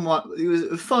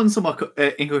fun, somewhat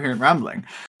incoherent rambling.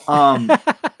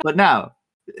 But now,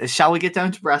 shall we get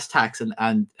down to brass tacks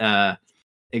and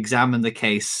examine the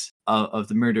case of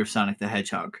the murder of Sonic the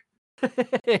Hedgehog?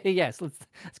 Yes, let's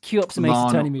cue up some Ace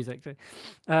Attorney music.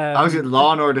 I was in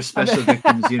Law and Order Special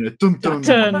Victims Unit. Dun, dun.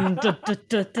 Dun, dun, dun,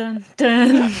 dun,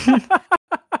 dun,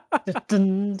 dun,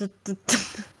 dun, dun,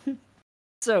 dun.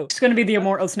 So it's going to be the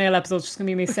Immortal Snail episode. It's just going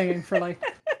to be me singing for like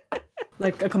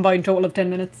a combined total of 10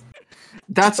 minutes.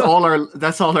 That's all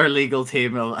our legal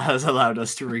team has allowed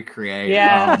us to recreate.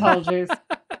 Yeah, apologies.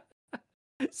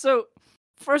 So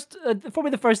first,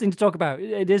 probably the first thing to talk about,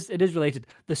 it is related.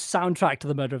 The soundtrack to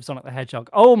the murder of Sonic the Hedgehog.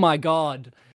 Oh my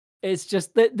god. It's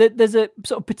just there's a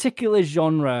sort of particular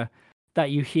genre that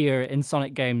you hear in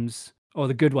Sonic games, or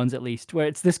the good ones at least, where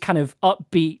it's this kind of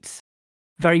upbeat,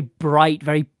 very bright,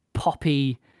 very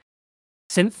poppy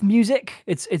synth music.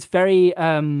 It's very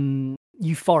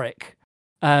euphoric,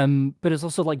 but it's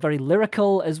also like very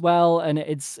lyrical as well, and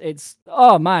it's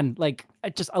oh man, like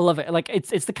I love it. Like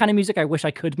it's the kind of music I wish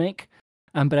I could make,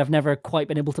 but I've never quite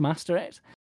been able to master it.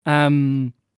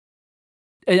 And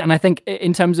I think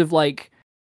in terms of like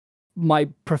my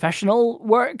professional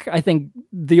work, I think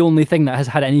the only thing that has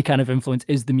had any kind of influence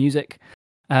is the music.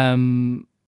 And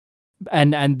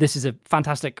this is a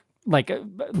fantastic, like,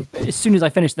 as soon as I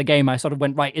finished the game, I sort of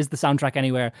went, right, is the soundtrack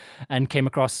anywhere? And came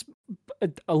across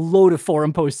a load of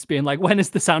forum posts being like, when is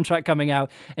the soundtrack coming out?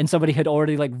 And somebody had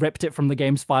already like ripped it from the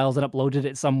game's files and uploaded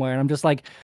it somewhere. And I'm just like,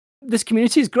 this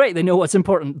community is great. They know what's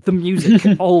important. The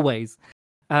music, always.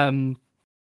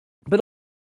 But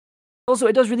also,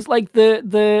 it does really like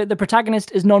the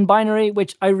protagonist is non-binary,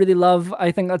 which I really love.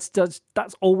 I think that's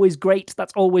always great.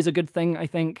 That's always a good thing, I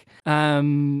think.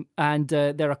 And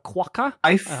they're a quokka.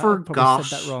 I forgot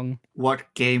said that wrong. What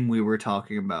game we were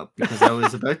talking about, because I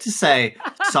was about to say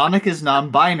Sonic is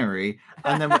non-binary,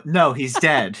 and then no, he's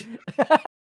dead.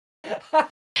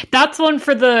 That's one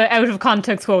for the out of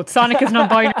context quote. Sonic is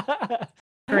non-binary.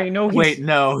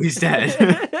 No, he's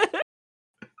dead.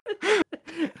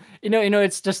 You know,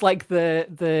 it's just like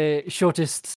the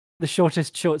shortest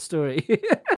short story.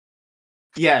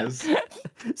 Yes.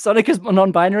 Sonic is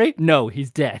non-binary? No, he's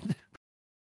dead.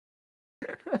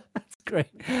 That's great.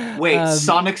 Wait,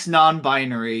 Sonic's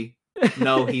non-binary.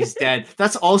 No, he's dead.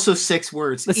 That's also 6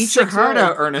 words. That's Eat your 6 heart words.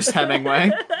 out, Ernest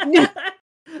Hemingway.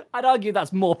 I'd argue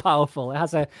that's more powerful. It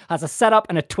has a setup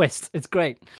and a twist. It's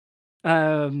great.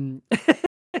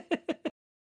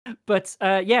 But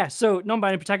yeah, so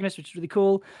non-binary protagonist, which is really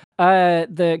cool.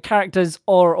 The characters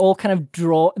are all kind of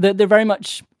they're very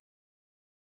much.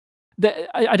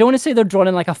 I don't want to say they're drawn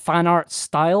in like a fan art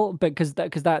style, because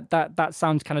that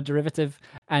sounds kind of derivative,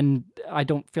 and I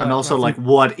don't feel. And also, like,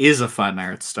 what is a fan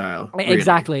art style? Really?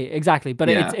 Exactly. But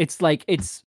yeah. it's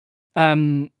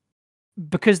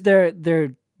because they're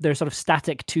sort of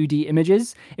static 2D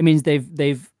images. It means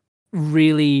they've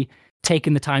really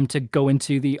taken the time to go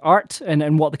into the art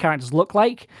and what the characters look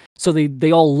like. So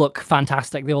they all look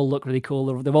fantastic. They all look really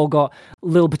cool. They've all got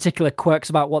little particular quirks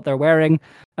about what they're wearing.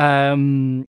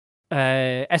 SPO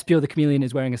the Chameleon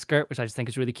is wearing a skirt, which I just think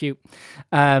is really cute.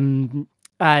 And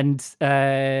I'm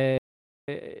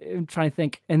trying to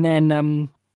think. And then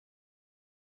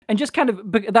and just kind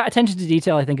of that attention to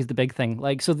detail, I think, is the big thing.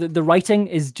 Like, so the writing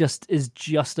is just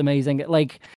amazing.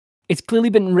 Like, it's clearly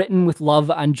been written with love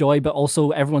and joy, but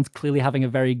also everyone's clearly having a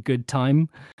very good time.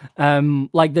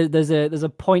 Like there's a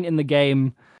point in the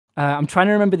game. I'm trying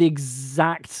to remember the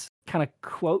exact kind of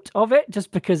quote of it,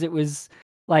 just because it was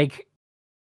like,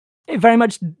 it very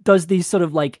much does these sort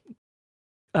of like,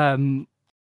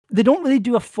 they don't really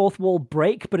do a fourth wall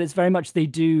break, but it's very much they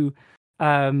do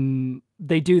the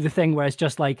thing where it's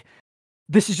just like,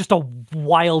 this is just a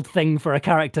wild thing for a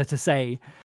character to say.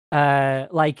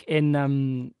 Like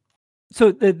in so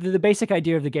the basic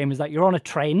idea of the game is that you're on a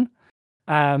train,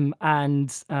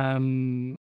 and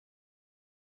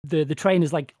the train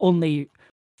is like only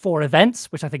for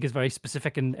events, which I think is very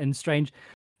specific and strange.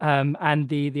 And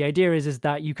the idea is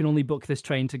that you can only book this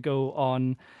train to go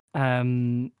on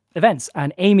events.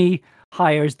 And Amy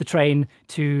hires the train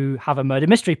to have a murder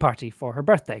mystery party for her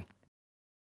birthday.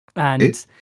 And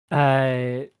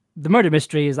the murder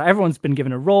mystery is that everyone's been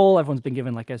given a role, everyone's been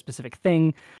given like a specific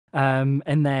thing,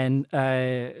 and then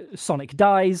Sonic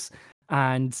dies,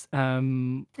 and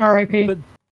R.I.P.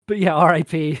 But yeah,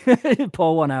 R.I.P.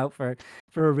 Pour one out for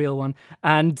a real one,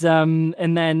 and then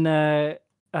and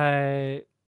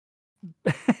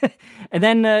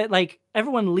then like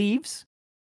everyone leaves,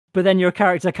 but then your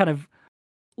character kind of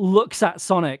looks at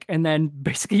Sonic, and then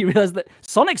basically you realize that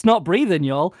Sonic's not breathing,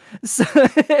 y'all. So,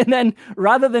 and then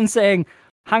rather than saying,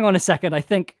 "Hang on a second, I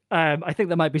think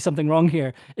there might be something wrong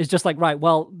here," is just like, right,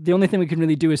 well, the only thing we can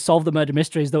really do is solve the murder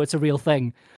mystery as though it's a real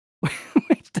thing,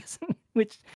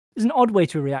 which is an odd way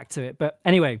to react to it. But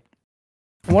anyway,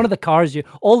 one of the cars,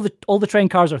 all the train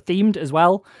cars are themed as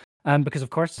well, because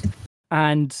of course,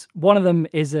 and one of them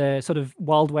is a sort of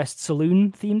Wild West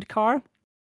saloon themed car,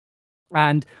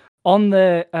 and on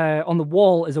the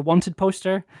wall is a wanted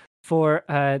poster for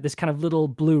this kind of little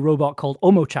blue robot called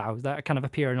Omochao that kind of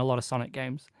appear in a lot of Sonic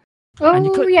games.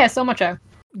 Oh, yes, Omochao.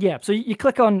 Yeah, so you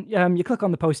click on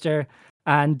the poster,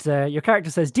 and your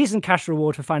character says, "Decent cash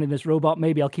reward for finding this robot.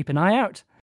 Maybe I'll keep an eye out."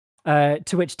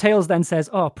 To which Tails then says,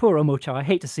 "Oh, poor Omochao. I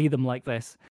hate to see them like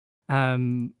this."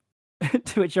 To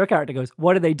which your character goes,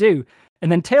 "What do they do?"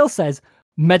 And then Tails says,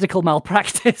 "Medical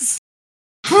malpractice."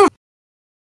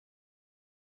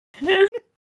 and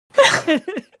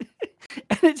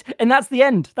that's the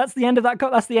end. That's the end of that.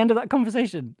 That's the end of that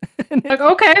conversation. Like,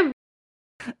 okay.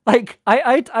 Like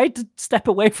I had to step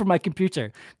away from my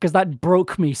computer because that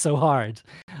broke me so hard.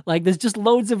 Like there's just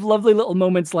loads of lovely little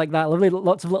moments like that.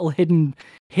 Lots of little hidden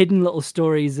little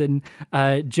stories and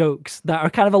jokes that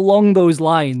are kind of along those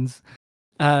lines.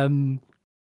 And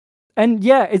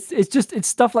yeah, it's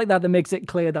stuff like that makes it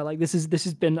clear that like this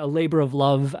has been a labor of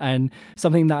love and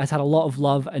something that has had a lot of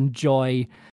love and joy,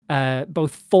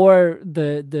 both for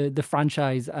the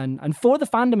franchise and for the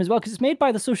fandom as well, because it's made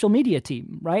by the social media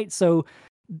team, right? So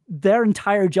their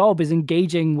entire job is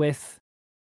engaging with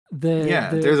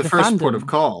they're the first fandom. port of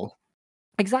call.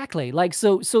 Exactly. Like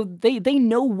so they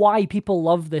know why people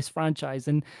love this franchise,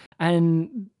 and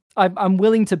I'm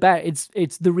willing to bet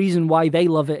it's the reason why they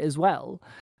love it as well.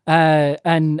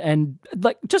 And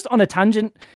like just on a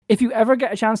tangent, if you ever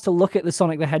get a chance to look at the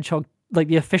Sonic the Hedgehog, like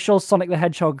the official Sonic the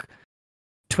Hedgehog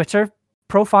Twitter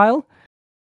profile,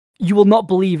 you will not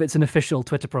believe it's an official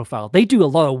Twitter profile. They do a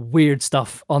lot of weird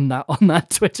stuff on that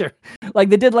Twitter. Like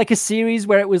they did like a series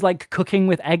where it was like cooking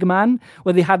with Eggman,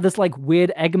 where they had this like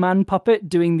weird Eggman puppet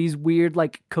doing these weird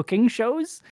like cooking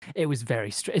shows. It was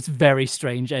it's very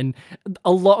strange, and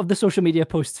a lot of the social media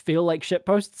posts feel like shit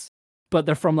posts, but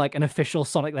they're from like an official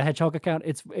Sonic the Hedgehog account.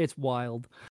 It's wild.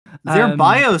 Their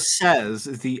bio says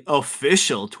the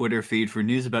official Twitter feed for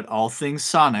news about all things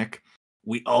Sonic.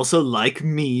 We also like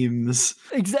memes.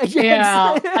 Exactly.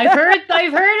 Yeah, I've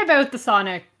heard about the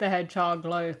Sonic the Hedgehog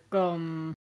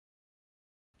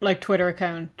like Twitter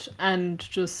account and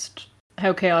just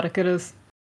how chaotic it is.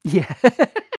 Yeah.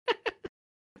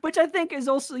 Which I think is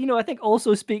also,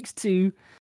 also speaks to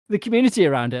the community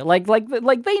around it. Like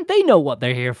they know what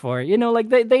they're here for. Like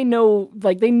they know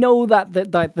that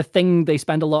the thing they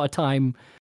spend a lot of time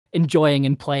enjoying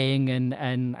and playing and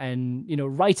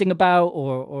writing about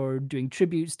or doing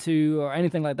tributes to or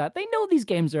anything like that. They know these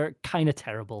games are kind of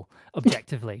terrible,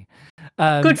 objectively.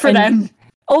 Good for them.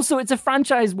 Also, it's a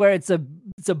franchise where it's a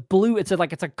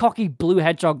cocky blue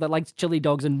hedgehog that likes chili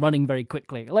dogs and running very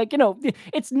quickly. Like,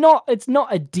 it's not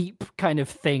a deep kind of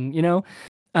thing,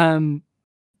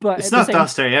 but it's not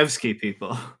Dostoevsky,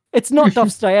 people. It's not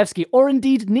Dostoevsky or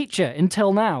indeed Nietzsche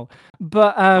until now.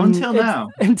 But until now.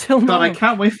 God, I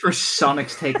can't wait for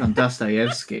Sonic's take on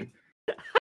Dostoevsky.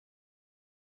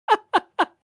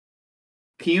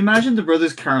 Can you imagine the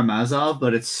Brothers Karamazov,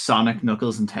 but it's Sonic,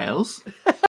 Knuckles, and Tails?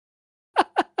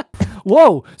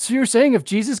 Whoa, so you're saying if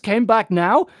Jesus came back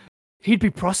now, he'd be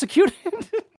prosecuted?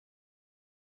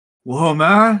 Whoa,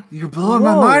 man, you're blowing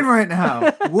my mind right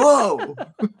now. Whoa.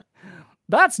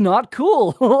 That's not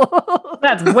cool.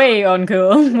 That's way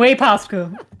uncool. Way past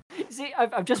cool. See,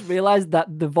 I've just realized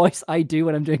that the voice I do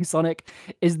when I'm doing Sonic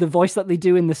is the voice that they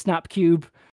do in the Snapcube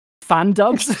fan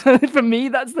dubs. For me,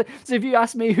 that's the. So if you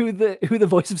ask me who the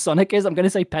voice of Sonic is, I'm going to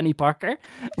say Penny Parker,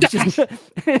 which is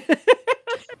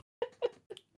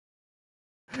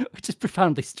which is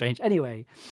profoundly strange. Anyway,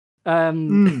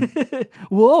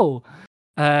 whoa,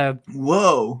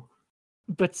 whoa.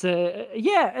 But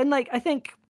yeah, and like I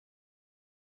think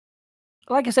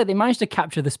like I said, they managed to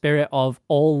capture the spirit of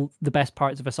all the best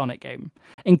parts of a Sonic game,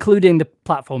 including the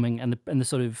platforming and the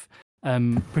sort of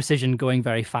precision going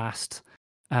very fast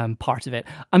part of it.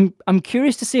 I'm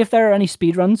curious to see if there are any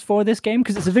speedruns for this game,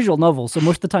 because it's a visual novel, so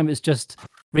most of the time it's just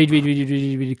read,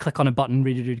 click on a button,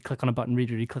 read, click on a button,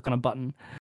 read, click on a button.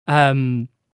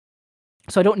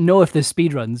 So I don't know if there's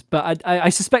speedruns, but I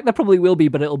suspect there probably will be,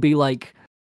 but it'll be like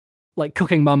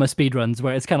Cooking Mama speedruns,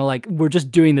 where it's kind of like, we're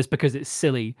just doing this because it's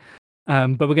silly,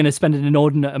 but we're going to spend an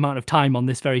inordinate amount of time on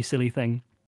this very silly thing.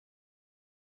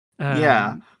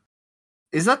 Yeah.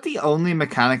 Is that the only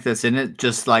mechanic that's in it,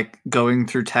 just like going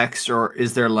through text, or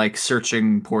is there like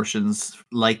searching portions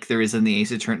like there is in the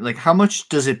Ace Attorney? Like, how much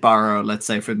does it borrow, let's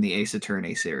say, from the Ace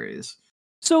Attorney series?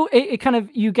 So it kind of,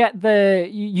 you get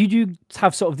you do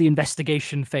have sort of the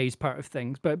investigation phase part of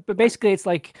things, but basically it's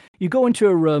like you go into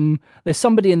a room, there's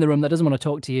somebody in the room that doesn't want to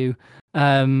talk to you,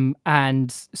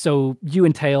 and so you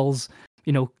and Tails,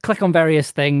 click on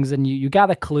various things and you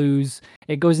gather clues.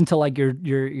 It goes into like your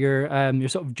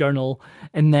sort of journal,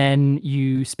 and then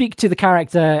you speak to the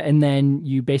character, and then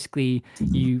you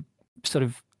sort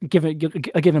of are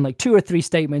given like 2 or 3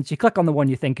 statements. You click on the one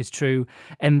you think is true,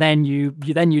 and then you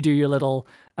do your little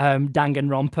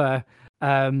Danganronpa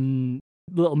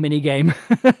little mini game,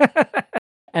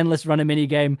 endless run a mini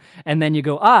game, and then you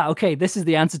go, okay, this is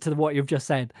the answer to what you've just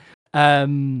said.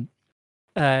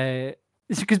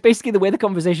 Because basically the way the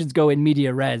conversations go in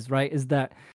media res, right, is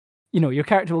that your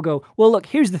character will go, well, look,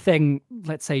 here's the thing.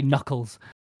 Let's say Knuckles.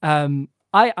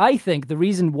 I think the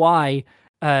reason why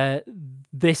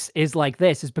this is like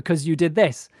this is because you did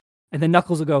this. And then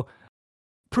Knuckles will go,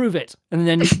 prove it. And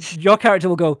then your character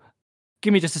will go,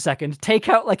 give me just a second, take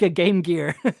out like a Game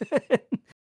Gear,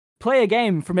 play a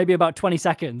game for maybe about 20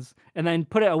 seconds, and then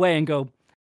put it away and go,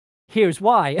 here's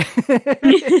why.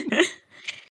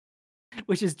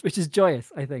 which is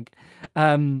joyous, I think.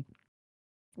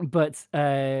 But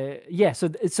yeah,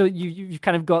 so you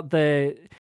kind of got the,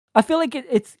 I feel like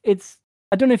it's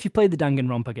I don't know if you played the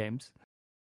Danganronpa games.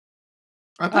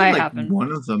 I haven't.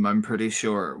 One of them, I'm pretty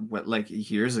sure, like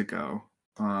years ago.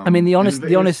 I mean, the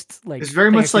honest, like, it's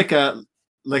very much like a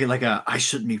I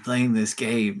shouldn't be playing this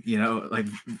game, like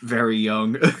very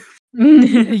young.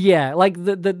 Yeah, like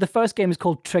the first game is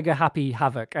called Trigger Happy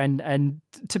Havoc, and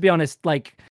to be honest,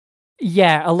 like,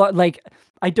 yeah, a lot, like,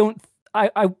 I'm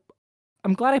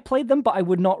glad I played them, but I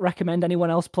would not recommend anyone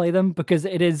else play them, because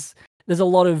there's a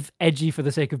lot of edgy for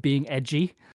the sake of being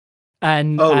edgy.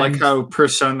 Like how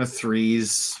Persona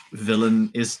 3's villain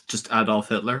is just Adolf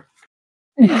Hitler.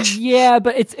 Yeah,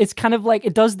 but it's kind of like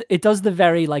it does the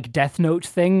very like Death Note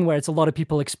thing, where it's a lot of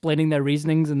people explaining their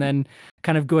reasonings and then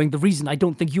kind of going, the reason I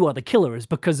don't think you are the killer is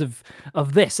because of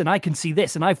this, and I can see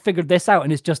this, and I've figured this out,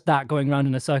 and it's just that going around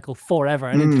in a circle forever.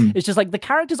 And it's just like the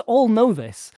characters all know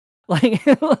this. Like,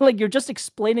 like you're just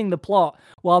explaining the plot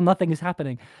while nothing is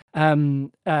happening.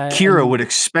 Kira would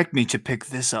expect me to pick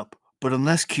this up, but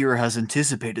unless Kira has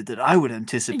anticipated that I would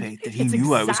anticipate that he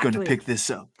knew I was going to pick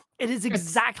this up. It is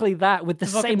exactly that, with the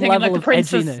same level of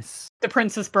edginess. The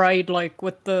Princess Bride, like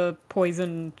with the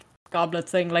poison goblet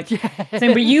thing, like,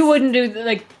 same, but you wouldn't do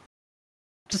like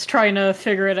just trying to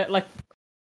figure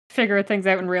things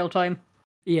out in real time.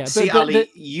 Yeah, see, Ali,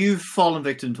 you've fallen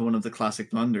victim to one of the classic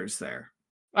blunders there.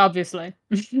 Obviously.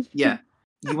 Yeah,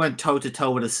 you went toe to toe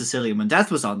with a Sicilian when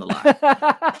death was on the line.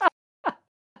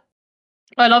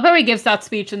 I love how he gives that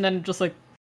speech and then just like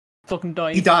fucking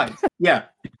dies. He died. Yeah.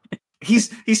 He's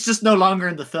just no longer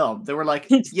in the film. They were like,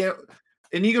 yeah,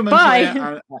 Inigo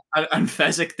Montoya and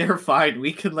Fezzik, they're fine.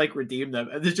 We can like redeem them.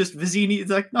 And there's just Vizzini.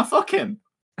 It's like, no, fuck him.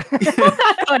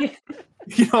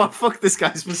 You know what? Fuck this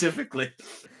guy specifically.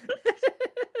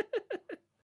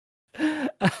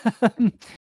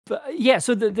 But yeah,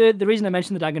 so the reason I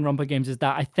mentioned the Danganronpa games is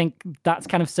that I think that's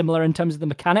kind of similar in terms of the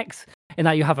mechanics, in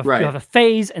that you have a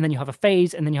phase, and then you have a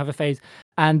phase, and then you have a phase,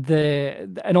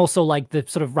 and also like the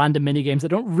sort of random mini games that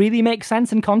don't really make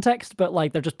sense in context, but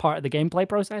like they're just part of the gameplay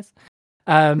process.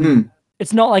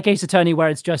 It's not like Ace Attorney, where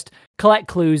it's just collect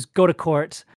clues, go to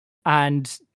court,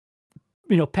 and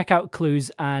pick out clues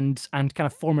and kind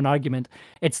of form an argument.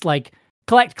 It's like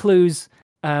collect clues,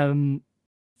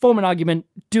 form an argument,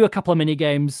 do a couple of mini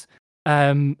games,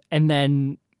 and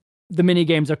then the mini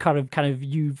games are kind of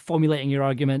you formulating your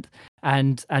argument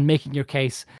and making your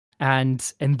case,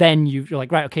 and then you're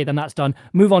like, right, okay, then that's done.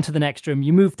 Move on to the next room.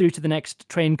 You move through to the next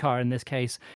train car in this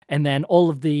case, and then all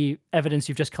of the evidence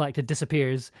you've just collected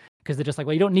disappears, because they're just like,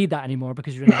 well, you don't need that anymore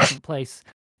because you're in a different place.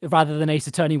 Rather than Ace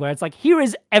Attorney, where it's like, here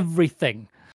is everything.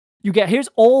 Here's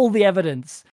all the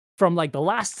evidence from like the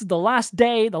last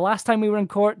day, the last time we were in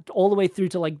court, all the way through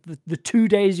to like the 2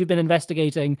 days you've been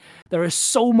investigating. There is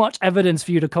so much evidence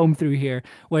for you to comb through here.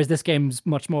 Whereas this game's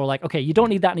much more like, okay, you don't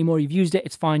need that anymore. You've used it.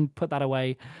 It's fine. Put that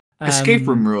away. Escape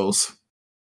room rules.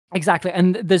 Exactly.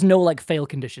 And there's no like fail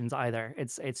conditions either.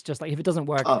 It's just like, if it doesn't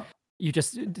work,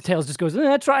 Tails just goes,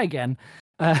 try again.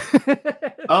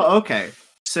 Oh, okay.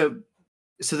 So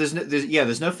there's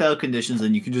no fail conditions,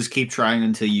 and you can just keep trying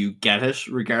until you get it,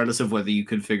 regardless of whether you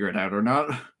can figure it out or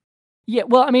not. Yeah,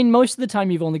 well, I mean, most of the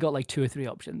time you've only got like 2 or 3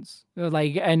 options.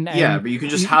 Like, yeah, but you can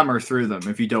just hammer through them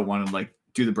if you don't want to like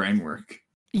do the brain work.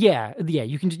 Yeah,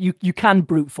 you can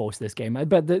brute force this game,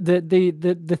 but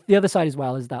the other side as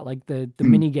well is that like the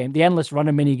mini game, the endless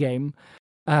runner mini game,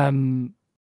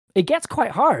 it gets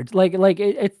quite hard. Like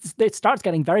it starts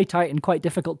getting very tight and quite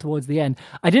difficult towards the end.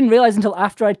 I didn't realize until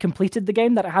after I'd completed the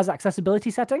game that it has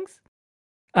accessibility settings.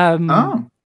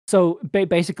 So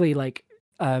basically, like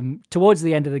towards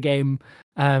the end of the game,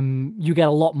 you get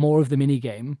a lot more of the mini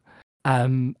game.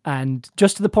 And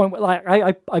just to the point where like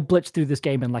I blitzed through this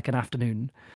game in like an afternoon.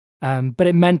 But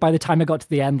it meant by the time I got to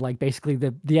the end, like basically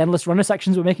the endless runner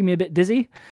sections were making me a bit dizzy.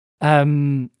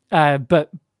 But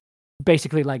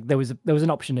basically like there was an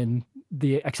option in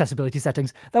the accessibility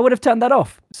settings that would have turned that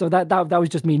off. So that was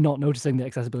just me not noticing the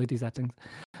accessibility settings.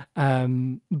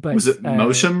 But was it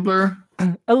motion blur?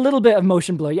 A little bit of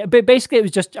motion blur. Yeah, but basically it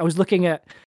was just I was looking at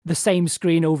the same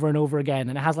screen over and over again,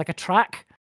 and it has like a track.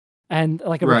 And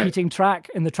like a repeating track,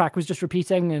 and the track was just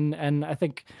repeating, and I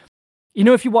think, you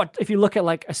know, if you look at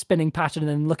like a spinning pattern and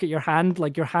then look at your hand,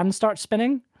 like your hand starts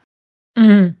spinning.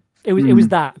 Mm-hmm. It was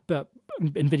that, but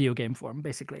in video game form,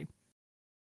 basically.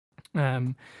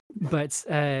 But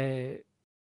I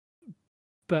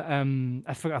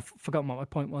forgot what my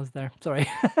point was there. Sorry.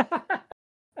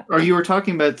 Or you were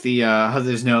talking about the how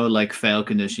there's no like fail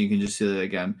condition, you can just do it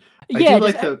again. Yeah, I do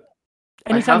like the.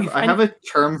 I have a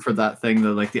term for that thing,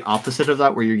 that like the opposite of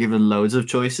that, where you're given loads of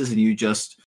choices and you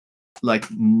just like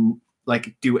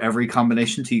do every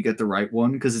combination till you get the right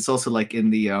one. Because it's also like in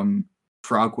the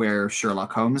Frogware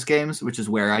Sherlock Holmes games, which is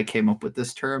where I came up with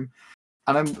this term,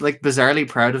 and I'm like bizarrely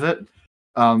proud of it.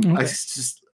 Okay. I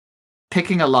just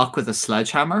picking a lock with a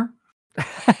sledgehammer.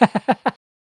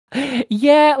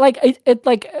 Yeah, like it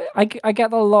like I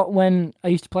get that a lot when I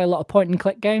used to play a lot of point and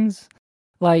click games,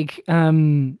 like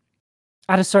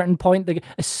at a certain point,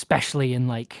 especially in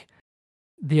like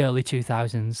the early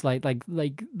 2000s, like the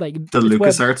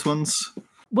LucasArts ones.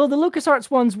 Well, the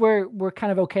LucasArts ones were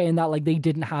kind of okay in that like they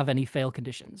didn't have any fail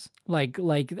conditions, like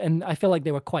and I feel like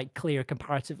they were quite clear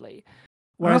comparatively.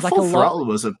 Whereas like Full Throttle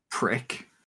was a prick.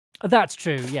 That's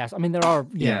true. Yes, I mean there are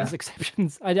there's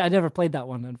exceptions. I never played that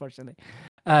one, unfortunately.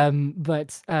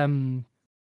 But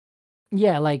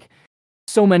yeah, like.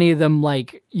 So many of them,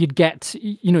 like you'd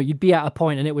be at a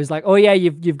point and it was like, oh yeah,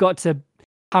 you've got to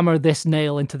hammer this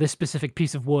nail into this specific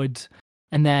piece of wood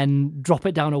and then drop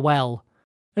it down a well.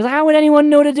 It's like, how would anyone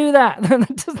know to do that?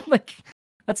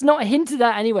 That's not hinted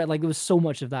at anywhere. Like there was so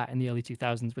much of that in the early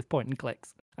 2000s with point and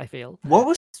clicks, I feel. What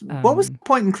was the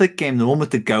point and click game? The one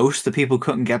with the ghost that people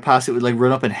couldn't get past? It would like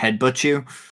run up and headbutt you.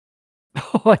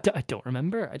 Oh, I don't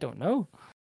remember. I don't know.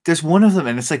 There's one of them,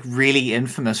 and it's like really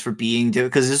infamous for being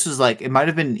because this was like it might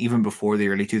have been even before the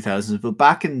early 2000s, but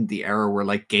back in the era where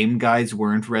like game guides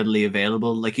weren't readily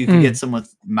available, like you could get some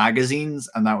with magazines,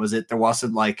 and that was it. There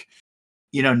wasn't like,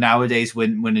 you know, nowadays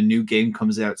when a new game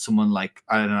comes out, someone like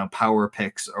I don't know, Power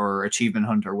Picks or Achievement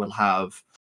Hunter will have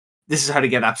this is how to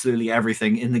get absolutely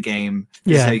everything in the game.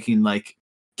 This is how you can like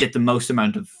get the most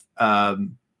amount of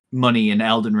money in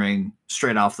Elden Ring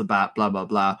straight off the bat. Blah blah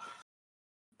blah.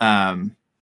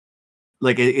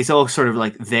 Like it's all sort of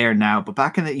like there now, but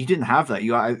back in you didn't have that.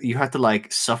 You had to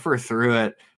like suffer through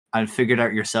it and figure it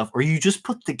out yourself, or you just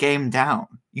put the game down.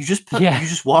 You just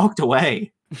walked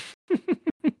away.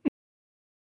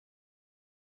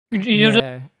 You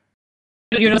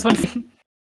just went.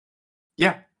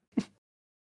 Yeah,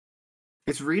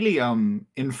 it's really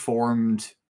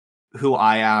informed who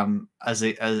I am as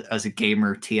a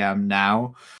gamer TM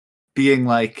now, being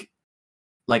like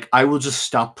I will just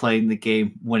stop playing the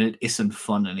game when it isn't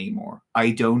fun anymore.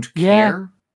 I don't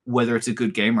care whether it's a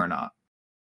good game or not.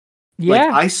 Yeah.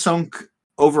 Like, I sunk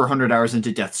over 100 hours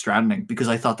into Death Stranding because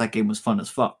I thought that game was fun as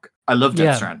fuck. I love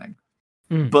Death Stranding.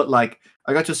 But like,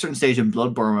 I got to a certain stage in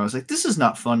Bloodborne where I was like, this is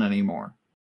not fun anymore.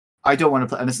 I don't want to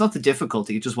play. And it's not the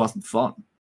difficulty, it just wasn't fun.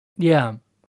 Yeah.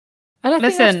 And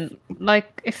listen,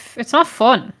 like, if it's not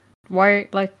fun, why,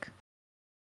 like...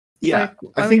 Yeah,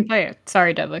 why I think play it.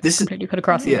 Sorry, Dev. Like, this completely cut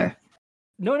across you. Yeah,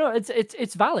 no,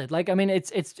 it's valid. Like, I mean,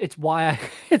 it's why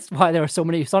there are so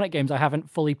many Sonic games I haven't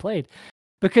fully played.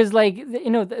 Because like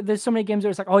there's so many games where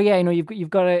it's like, oh yeah, you've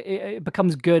got to, it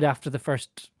becomes good after the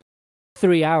first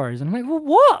 3 hours, and I'm like, well,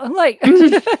 what? I'm like,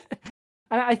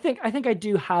 I think I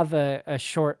do have a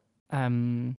short,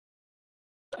 not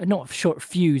a short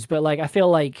fuse, but like I feel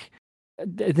like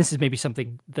this is maybe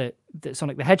something that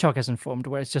Sonic the Hedgehog has informed,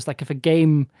 where it's just like if a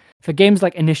game's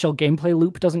like initial gameplay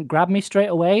loop doesn't grab me straight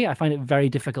away, I find it very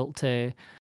difficult to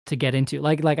get into.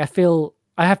 Like I feel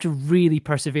I have to really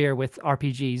persevere with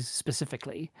RPGs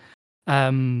specifically,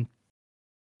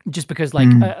 just because like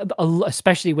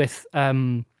especially with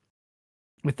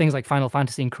things like Final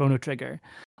Fantasy and Chrono Trigger,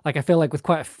 like I feel like with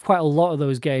quite a lot of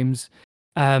those games,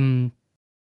 the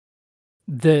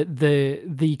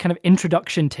kind of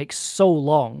introduction takes so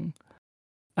long,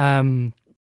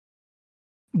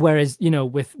 whereas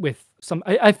with some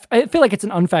I feel like it's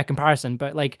an unfair comparison,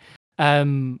 but like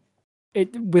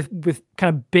with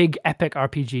kind of big epic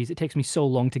RPGs, it takes me so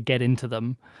long to get into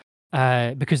them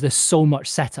because there's so much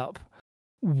setup,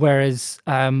 whereas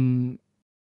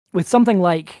with something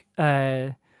like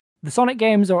the Sonic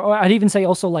games, or I'd even say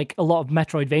also like a lot of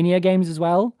Metroidvania games as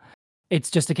well, it's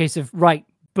just a case of, right,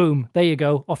 boom, there you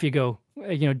go, off you go,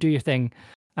 do your thing.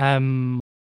 Because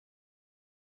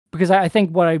I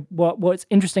think what's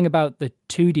interesting about the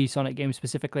 2D Sonic games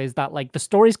specifically is that like the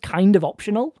story's kind of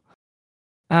optional.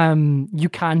 You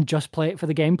can just play it for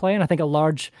the gameplay, and I think a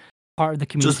large part of the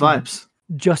community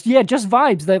just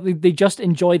vibes. They just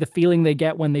enjoy the feeling they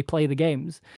get when they play the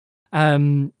games.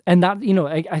 And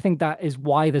that, I think that is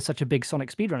why there's such a big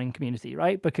Sonic speedrunning community,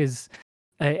 right? Because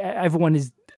everyone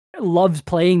loves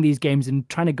playing these games and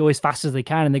trying to go as fast as they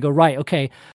can, and they go, right, okay,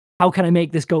 how can I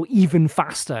make this go even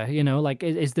faster? Like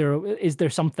is there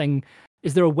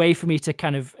a way for me to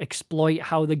kind of exploit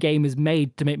how the game is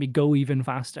made to make me go even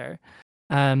faster?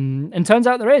 And turns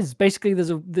out there is. Basically, there's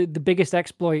the biggest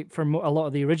exploit from a lot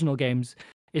of the original games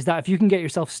is that if you can get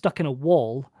yourself stuck in a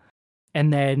wall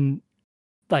and then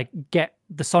like get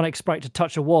the Sonic sprite to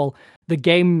touch a wall, the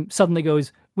game suddenly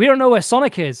goes, we don't know where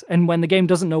Sonic is. And when the game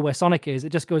doesn't know where Sonic is,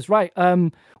 it just goes, right,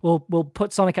 we'll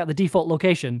put Sonic at the default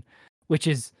location, which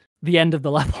is the end of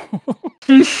the level.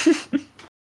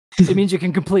 It means you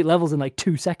can complete levels in like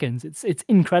 2 seconds. It's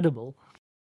incredible.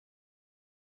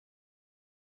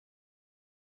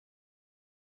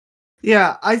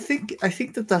 Yeah, I think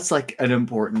that's like an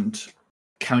important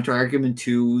counter argument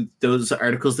to those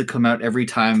articles that come out every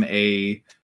time a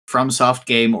FromSoft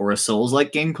game or a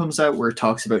Souls-like game comes out, where it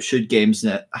talks about should games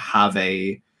have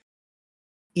a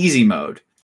easy mode.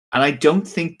 And I don't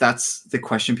think that's the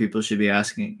question people should be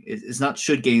asking. It's not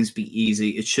should games be easy,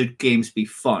 it's should games be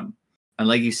fun. And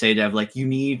like you say, Dev, like you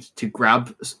need to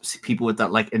grab people with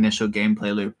that like initial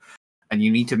gameplay loop, and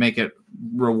you need to make it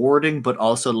rewarding, but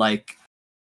also like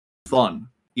fun,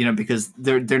 because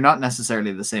they're not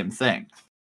necessarily the same thing.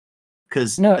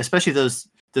 Because especially those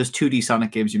 2D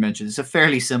Sonic games you mentioned, it's a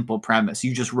fairly simple premise.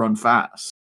 You just run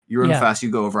fast. You run fast,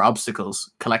 you go over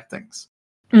obstacles, collect things.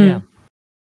 Yeah.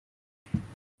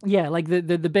 Yeah, like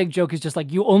the big joke is just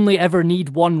like, you only ever need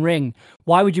one ring.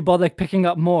 Why would you bother picking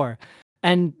up more?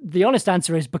 And the honest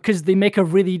answer is because they make a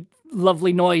really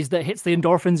lovely noise that hits the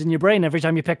endorphins in your brain every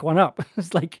time you pick one up.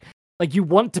 It's like you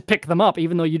want to pick them up,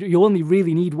 even though you only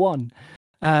really need one.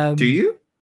 Do you?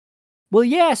 Well,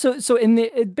 yeah. So in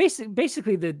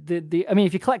basically the I mean,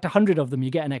 if you collect 100 of them, you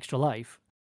get an extra life.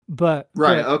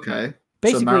 Okay.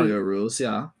 So Mario rules,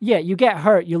 yeah. Yeah, you get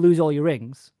hurt, you lose all your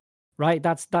rings, right?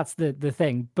 That's the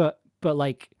thing. But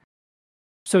like,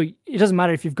 so it doesn't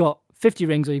matter if you've got 50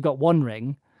 rings or you've got one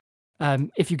ring.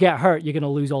 If you get hurt, you're going to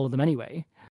lose all of them anyway.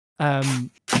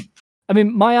 I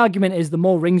mean, my argument is the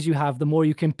more rings you have, the more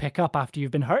you can pick up after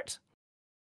you've been hurt.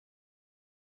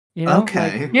 Okay.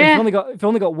 Like, if you've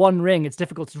only got one ring, it's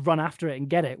difficult to run after it and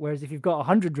get it. Whereas if you've got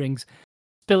 100 rings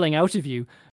spilling out of you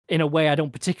in a way I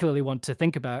don't particularly want to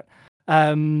think about,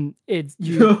 you've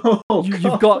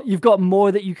got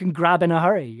more that you can grab in a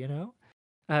hurry.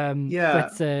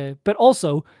 But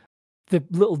also the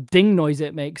little ding noise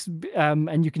it makes,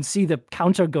 and you can see the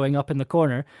counter going up in the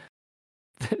corner.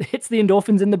 It hits the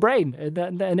endorphins in the brain,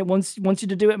 and it wants you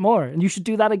to do it more, and you should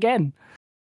do that again.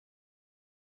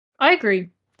 I agree.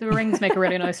 The rings make a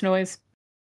really nice noise.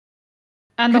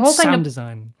 And Good the whole thing sound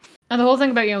design. And the whole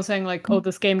thing about, saying like, oh,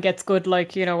 this game gets good,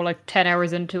 like, like 10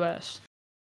 hours into it.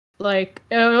 Like,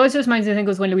 it always just reminds me, I think it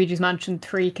was when Luigi's Mansion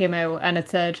 3 came out, and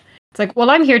it's like, well,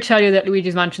 I'm here to tell you that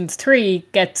Luigi's Mansion 3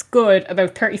 gets good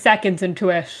about 30 seconds into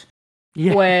it.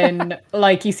 Yeah. When,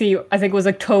 like, you see, I think it was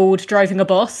like Toad driving a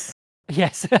bus.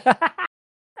 Yes.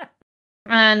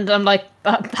 And I'm like,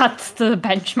 that's the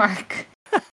benchmark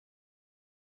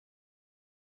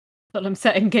that I'm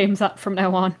setting games at from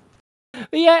now on.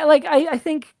 But yeah, like, I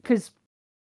think, because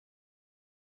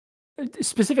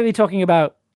specifically talking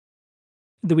about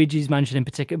Luigi's Mansion in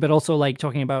particular, but also like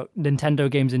talking about Nintendo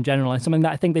games in general, and something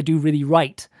that I think they do really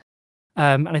right.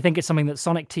 And I think it's something that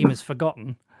Sonic Team has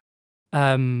forgotten.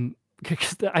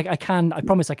 Because I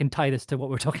promise I can tie this to what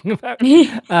we're talking about.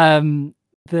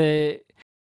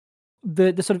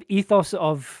 The sort of ethos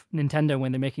of Nintendo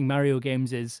when they're making Mario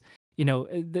games is,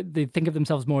 they think of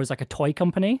themselves more as like a toy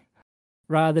company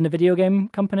rather than a video game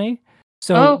company.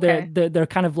 So they're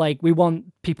kind of like, we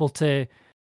want people to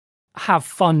have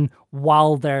fun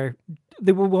while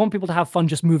we want people to have fun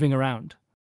just moving around.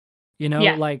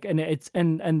 Like, and it's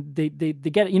and they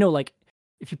get it, like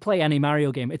if you play any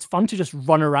Mario game, it's fun to just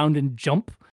run around and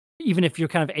jump, even if you're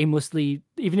kind of aimlessly,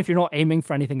 even if you're not aiming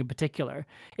for anything in particular.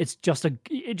 It just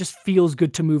feels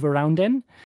good to move around in.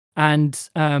 And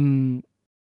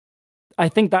I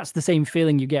think that's the same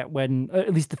feeling you get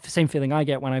at least the same feeling I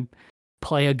get when I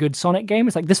play a good Sonic game.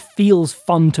 It's like, this feels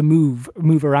fun to move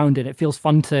around in. It feels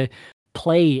fun to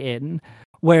play in.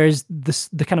 Whereas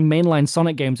the kind of mainline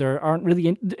Sonic games aren't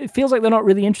really. It feels like they're not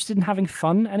really interested in having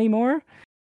fun anymore.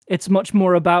 It's much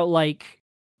more about like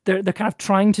they're kind of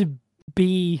trying to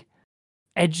be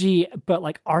edgy but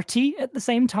like arty at the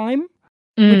same time,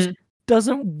 which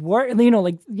doesn't work.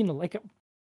 Like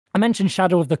I mentioned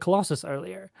Shadow of the Colossus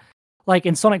earlier. Like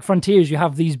in Sonic Frontiers, you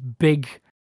have these big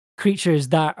creatures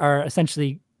that are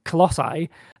essentially colossi,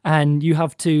 and you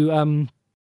have to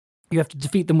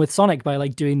defeat them with Sonic by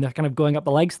like doing the kind of going up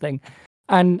the legs thing,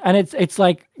 and it's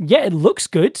like, yeah, it looks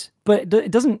good, but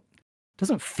it doesn't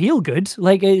feel good.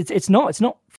 Like it's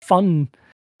not fun,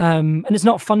 and it's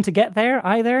not fun to get there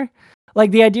either. Like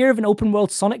the idea of an open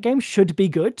world Sonic game should be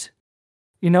good,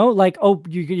 like, oh,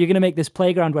 you're gonna make this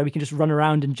playground where we can just run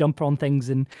around and jump on things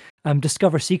and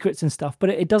discover secrets and stuff.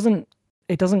 But it doesn't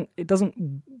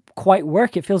quite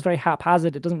work. It feels very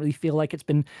haphazard. It doesn't really feel like it's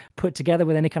been put together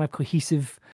with any kind of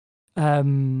cohesive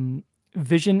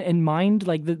vision in mind.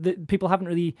 Like the people haven't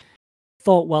really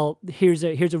thought, well, here's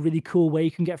a really cool way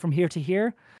you can get from here to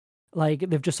here. Like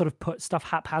they've just sort of put stuff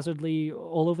haphazardly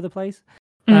all over the place.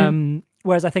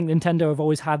 Whereas I think Nintendo have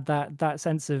always had that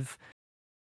sense of,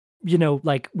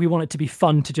 like, we want it to be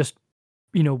fun to just,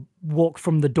 walk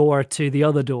from the door to the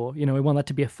other door. We want that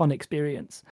to be a fun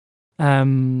experience.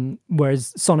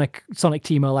 Whereas Sonic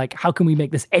Team are like, how can we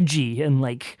make this edgy and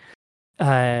like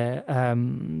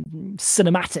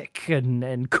cinematic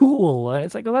and cool? And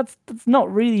it's like, well, that's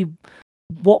not really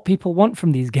what people want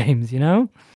from these games, Yeah.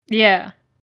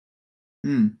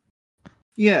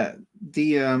 Yeah.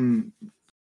 The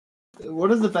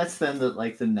what are the bets then that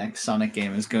like the next Sonic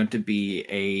game is going to be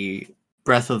a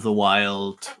Breath of the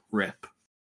Wild rip?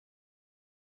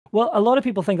 Well, a lot of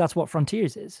people think that's what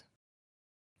Frontiers is.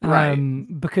 Right.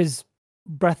 Because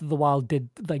Breath of the Wild did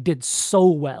so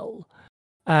well.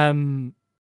 A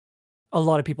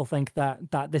lot of people think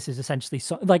that this is essentially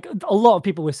like a lot of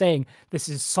people were saying this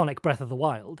is Sonic Breath of the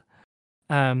Wild.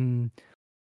 And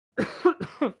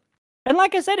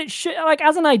like I said, it should, like,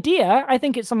 as an idea, I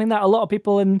think it's something that a lot of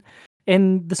people in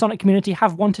the Sonic community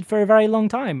have wanted for a very long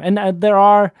time. And there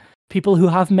are people who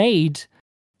have made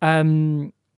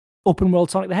open world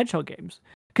Sonic the Hedgehog games,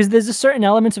 because there's a certain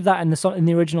element of that in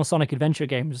the original Sonic Adventure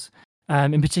games,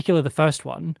 in particular the first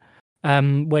one,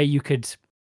 where you could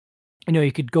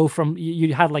go from,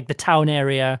 you had like the town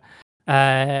area,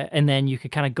 and then you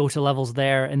could kind of go to levels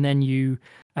there, and then you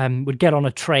would get on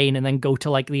a train and then go to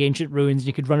like the ancient ruins.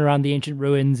 You could run around the ancient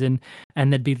ruins, and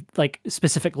there'd be like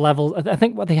specific levels. I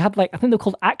think what they had, like, I think they're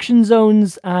called action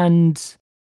zones, and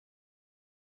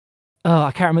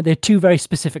I can't remember. They're two very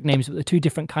specific names, but they're two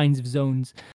different kinds of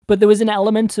zones. But there was an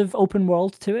element of open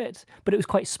world to it, but it was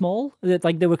quite small.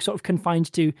 Like they were sort of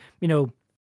confined to,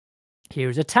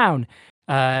 here's a town,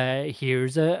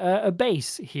 here's a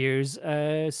base, here's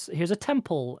a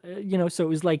temple, so it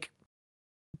was like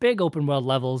big open world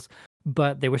levels,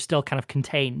 but they were still kind of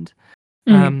contained.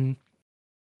 And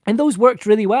those worked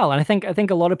really well. And I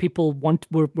think a lot of people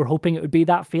were hoping it would be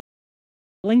that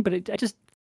feeling, but it just,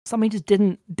 something just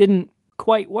didn't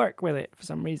quite work with it for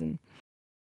some reason.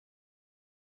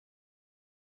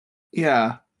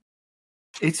 Yeah.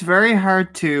 It's very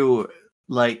hard to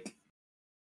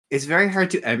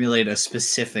emulate a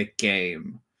specific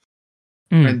game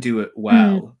and do it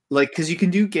well. Like, because you can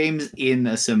do games in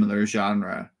a similar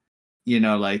genre.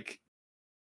 Like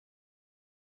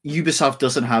Ubisoft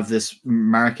doesn't have this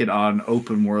market on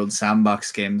open world sandbox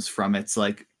games from its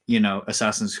like,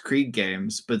 Assassin's Creed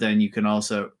games, but then you can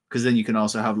also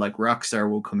have like Rockstar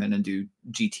will come in and do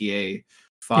GTA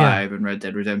 5 and Red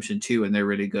Dead Redemption 2, and they're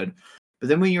really good. But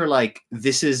then when you're like,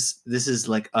 this is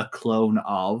like a clone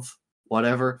of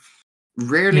whatever,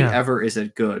 rarely ever is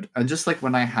it good. And just like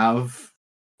when I have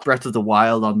Breath of the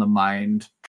Wild on the mind,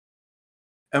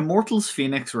 Immortals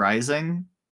Phoenix Rising,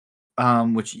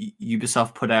 which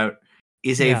Ubisoft put out,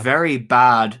 is a very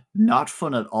bad, not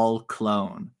fun at all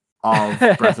clone of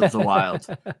Breath of the Wild.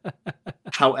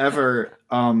 However,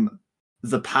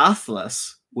 The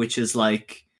Pathless, which is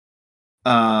like,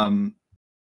 I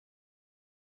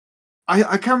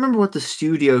can't remember what the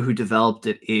studio who developed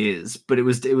it is, but it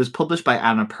was published by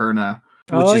Annapurna,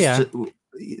 which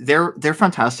they're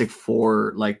fantastic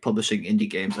for like publishing indie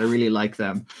games. I really like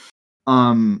them.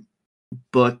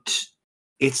 But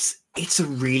it's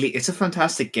a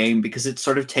fantastic game because it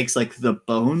sort of takes like the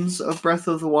bones of Breath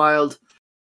of the Wild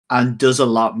and does a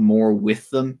lot more with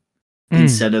them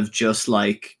instead of just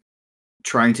like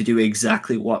trying to do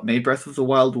exactly what made Breath of the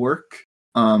Wild work.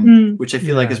 Which I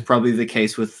feel like is probably the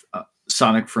case with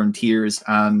Sonic Frontiers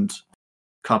and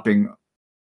copying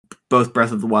both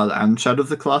Breath of the Wild and Shadow of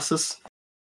the Colossus.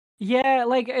 Yeah,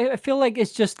 like I feel like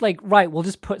it's just like, right, we'll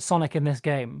just put Sonic in this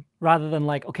game rather than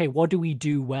like, okay, what do we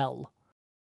do well?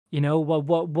 You know,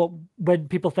 what when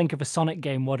people think of a Sonic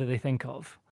game, what do they think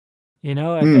of? You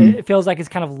know, it feels like it's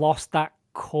kind of lost that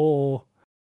core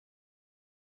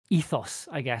ethos,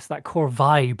 I guess, that core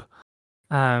vibe.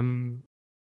 And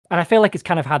I feel like it's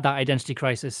kind of had that identity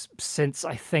crisis since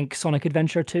I think Sonic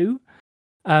Adventure 2,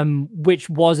 which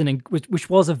was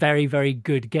a very, very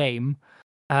good game.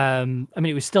 I mean,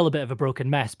 it was still a bit of a broken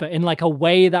mess, but in like a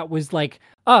way that was like,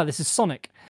 this is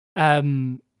Sonic. But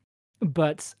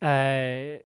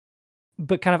kind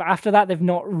of after that, they've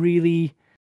not really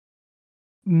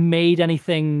made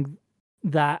anything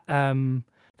that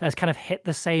has kind of hit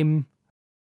the same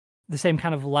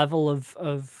kind of level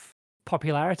of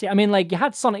popularity. I mean, like you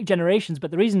had Sonic Generations,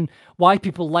 but the reason why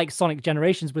people like Sonic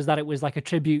Generations was that it was like a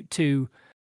tribute to,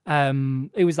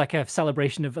 it was like a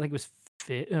celebration of, I think it was,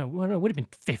 it would have been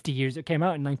 50 years it came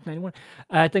out in 1991.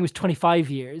 I think it was 25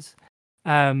 years.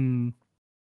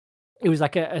 It was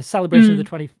like a celebration of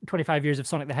the 25 years of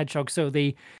Sonic the Hedgehog. So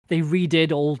they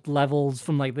redid old levels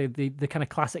from like the kind of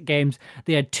classic games.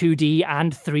 They had 2D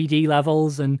and 3D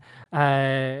levels, and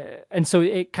so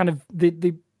it kind of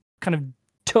they kind of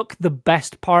took the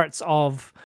best parts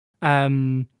of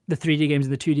the 3D games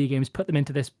and the 2D games, put them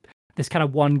into this kind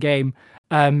of one game,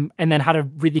 and then had a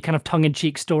really kind of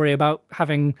tongue-in-cheek story about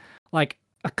having like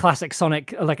a classic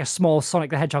Sonic, like a small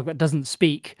Sonic the Hedgehog that doesn't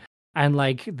speak, and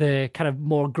like the kind of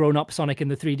more grown-up Sonic in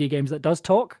the 3D games that does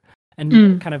talk,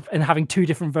 and kind of and having two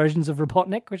different versions of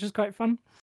Robotnik, which is quite fun.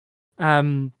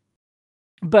 But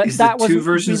is that the two was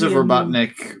versions really of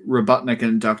Robotnik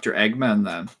and Dr. Eggman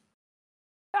then?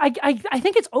 I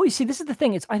think it's always, see, this is the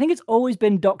thing. I think it's always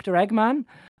been Dr. Eggman,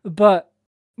 but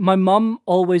my mum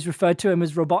always referred to him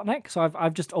as Robotnik, so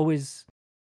I've just always.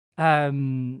 But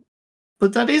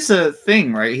that is a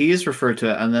thing, right? He is referred to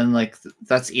it, and then like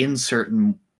that's in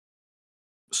certain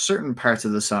parts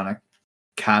of the Sonic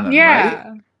canon, right?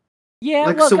 Yeah.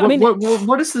 Like, look, so I mean,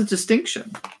 what is the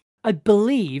distinction? I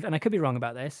believe, and I could be wrong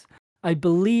about this. I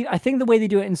think the way they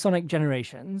do it in Sonic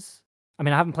Generations, I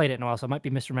mean, I haven't played it in a while, so I might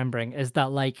be misremembering, is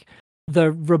that like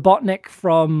the Robotnik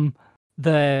from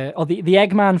the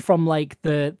Eggman from like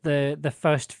the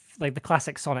first, like the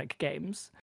classic Sonic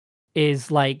games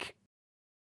is like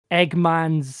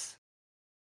Eggman's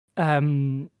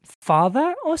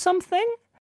father or something.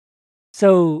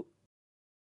 So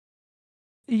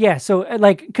yeah, so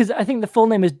like, because I think the full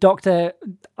name is Dr.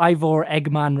 Ivor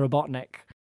Eggman Robotnik.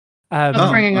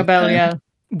 That's ringing a bell, yeah.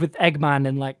 With Eggman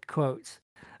in like quotes.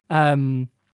 But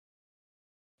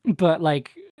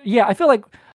like, yeah, I feel like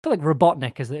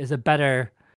Robotnik is a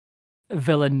better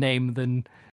villain name than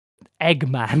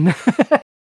Eggman.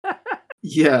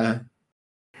 Yeah.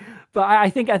 But I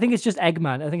think it's just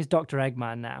Eggman. I think it's Dr.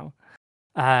 Eggman now.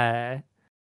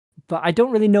 But I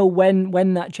don't really know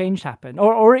when that change happened,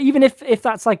 or even if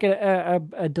that's like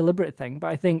a deliberate thing. But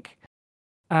I think,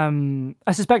 I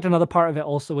suspect another part of it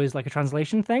also is like a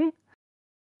translation thing,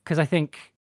 because I think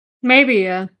maybe,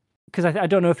 yeah. Because I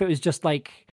don't know if it was just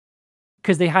like,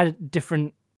 because they had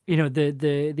different, you know,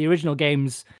 the original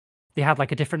games, they had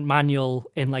like a different manual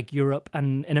in like Europe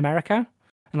and in America,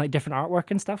 and like different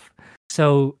artwork and stuff.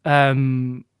 So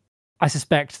I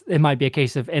suspect it might be a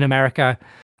case of in America,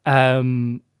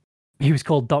 he was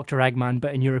called Dr. Eggman,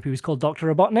 but in Europe he was called Dr.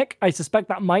 Robotnik. I suspect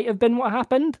that might have been what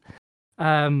happened.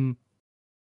 But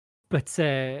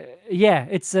yeah,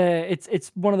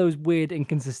 it's one of those weird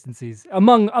inconsistencies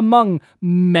among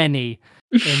many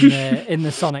in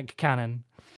the Sonic canon.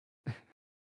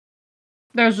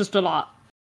 There's just a lot.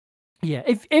 Yeah,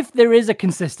 if there is a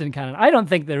consistent canon, I don't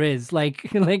think there is. Like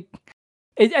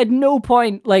at no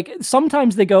point, like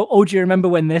sometimes they go, "Oh, do you remember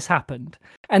when this happened?"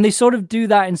 And they sort of do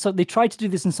that, and so they try to do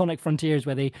this in Sonic Frontiers,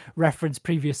 where they reference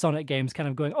previous Sonic games, kind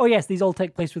of going, "Oh yes, these all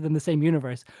take place within the same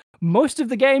universe." Most of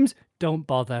the games don't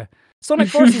bother. Sonic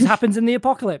Forces happens in the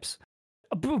apocalypse.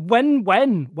 When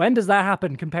does that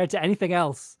happen compared to anything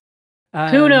else?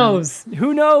 Who knows?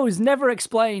 Who knows? Never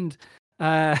explained.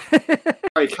 I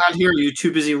can't hear you.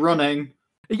 Too busy running.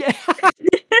 Yeah.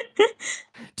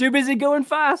 Too busy going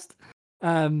fast.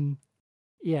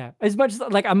 Yeah. As much as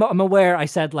like I'm aware I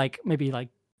said like maybe like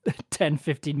 10,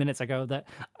 15 minutes ago that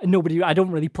I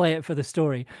don't really play it for the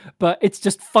story, but it's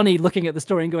just funny looking at the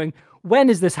story and going,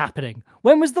 when is this happening?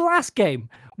 When was the last game?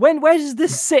 Where does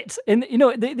this sit in,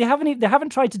 they haven't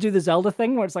tried to do the Zelda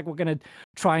thing where it's like, we're going to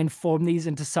try and form these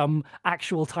into some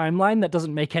actual timeline that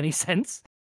doesn't make any sense.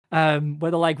 Where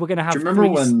they're like, we're going to have. Do you remember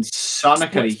when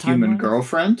Sonic had a human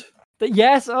girlfriend?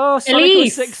 Yes. Oh,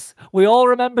 Sonic 06. We all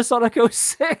remember Sonic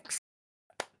 06.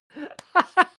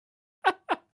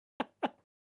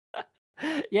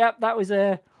 Yep, that was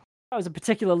a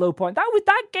particular low point.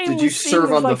 That game. Did you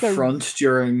serve on the front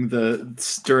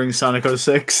during Sonic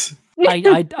 06? I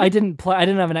didn't play. I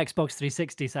didn't have an Xbox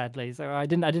 360, sadly, so I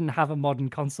didn't have a modern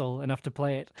console enough to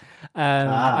play it.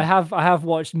 I have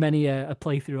watched many a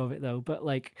playthrough of it though, but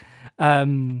like,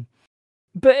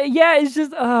 but yeah, it's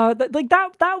just like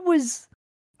that was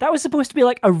supposed to be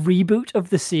like a reboot of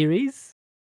the series,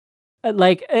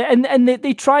 like, and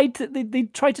they tried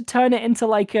to turn it into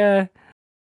like an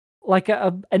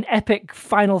epic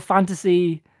Final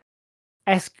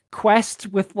Fantasy-esque quest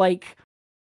with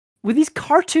these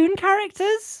cartoon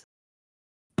characters.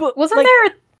 But wasn't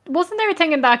there a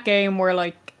thing in that game where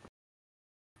like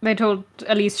they told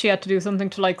Elise she had to do something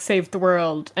to like save the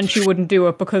world, and she wouldn't do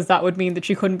it because that would mean that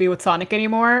she couldn't be with Sonic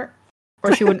anymore,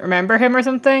 or she wouldn't remember him or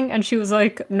something, and she was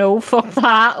like, no, fuck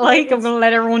that, like, I'm gonna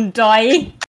let everyone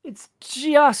die. It's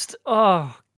just,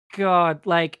 oh god,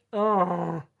 like,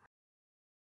 oh.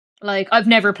 Like, I've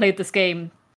never played this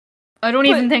game. I don't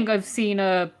even think I've seen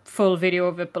a full video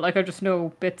of it, but like I just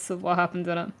know bits of what happens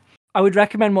in it. I would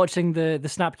recommend watching the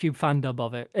Snapcube fan dub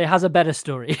of it. It has a better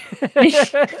story.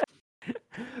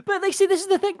 But like, see, this is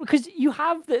the thing, because you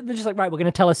have they're just like, right, we're going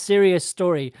to tell a serious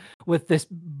story with this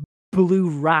blue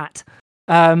rat.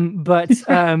 But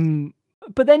then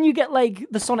you get like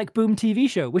the Sonic Boom TV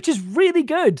show, which is really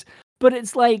good, but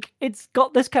it's like it's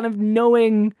got this kind of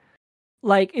knowing.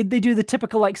 Like they do the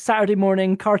typical like Saturday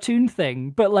morning cartoon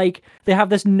thing, but like they have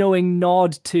this knowing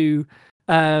nod to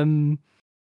like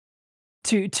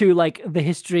the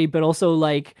history, but also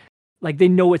like they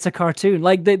know it's a cartoon.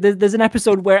 Like there's an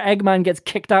episode where Eggman gets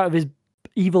kicked out of his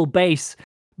evil base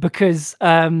because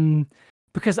I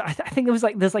think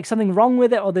there's like something wrong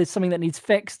with it, or there's something that needs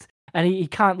fixed, and he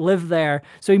can't live there,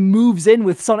 so he moves in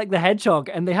with Sonic the Hedgehog,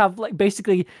 and they have like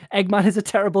basically Eggman is a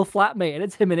terrible flatmate, and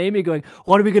it's him and Amy going,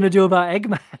 what are we going to do about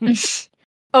Eggman?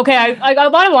 Okay, I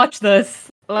want to watch this.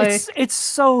 Like, it's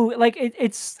so like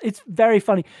it's very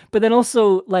funny, but then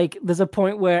also like there's a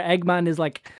point where Eggman is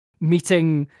like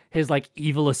meeting his like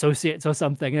evil associates or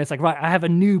something, and it's like, right, I have a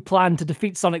new plan to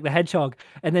defeat Sonic the Hedgehog,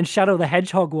 and then Shadow the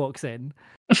Hedgehog walks in,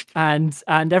 and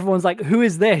everyone's like, who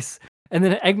is this? And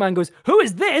then Eggman goes, who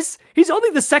is this? He's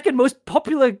only the second most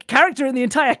popular character in the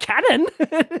entire canon.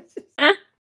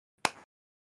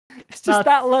 It's just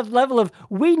that level of,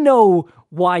 we know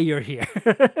why you're here.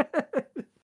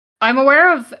 I'm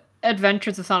aware of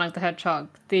Adventures of Sonic the Hedgehog,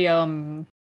 the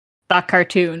that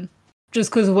cartoon.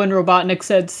 Just because when Robotnik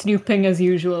said snooping as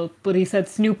usual, but he said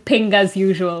snooping as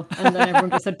usual, and then everyone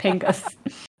just said pingus.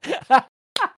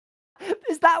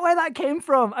 Is that where that came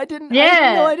from? I didn't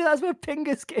know idea that's where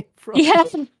Pingus came from. Yeah.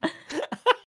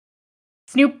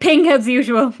 Snooping as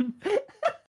usual.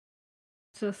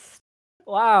 Just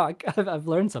wow, I've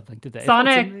learned something today.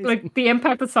 Sonic, like the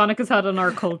impact that Sonic has had on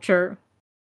our culture.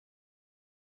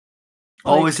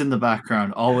 Always in the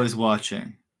background, always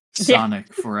watching.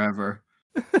 Sonic forever.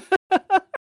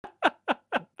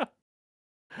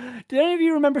 Did any of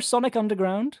you remember Sonic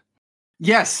Underground?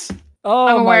 Yes. Oh,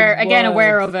 I'm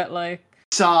aware of it. Like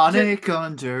Sonic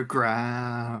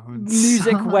Underground.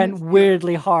 Music went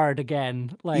weirdly hard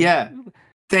again. Like, yeah,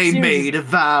 they made a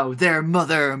vow. Their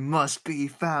mother must be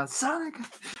found. Sonic.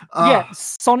 Yeah,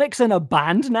 Sonic's in a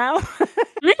band now.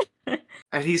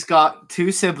 And he's got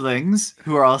two siblings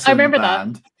who are also in the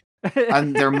band.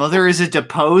 And their mother is a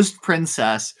deposed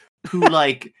princess who,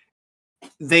 like,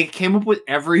 they came up with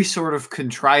every sort of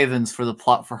contrivance for the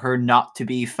plot for her not to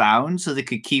be found so they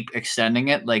could keep extending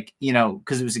it, like, you know,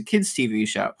 because it was a kids' TV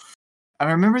show. And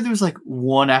I remember there was like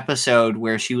one episode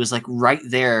where she was like right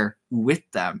there with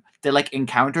them. They like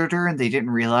encountered her and they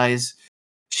didn't realize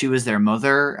she was their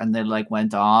mother, and they like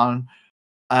went on.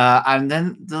 And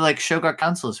then the like show got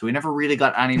cancelled, so we never really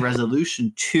got any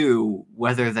resolution to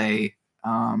whether they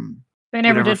They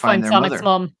never would ever did find their Sonic's mother.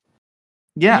 mom.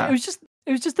 Yeah, It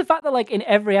was just the fact that like in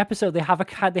every episode they had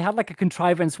like a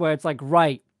contrivance where it's like,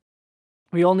 right,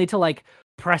 we all need to like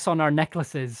press on our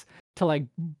necklaces to like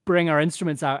bring our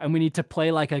instruments out, and we need to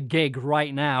play like a gig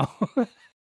right now.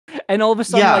 And all of a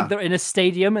sudden, Yeah. like they're in a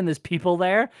stadium and there's people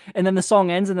there, and then the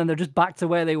song ends, and then they're just back to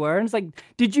where they were. And it's like,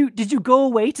 did you go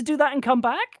away to do that and come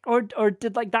back, or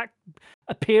did like that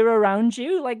appear around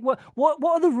you? Like, what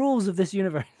are the rules of this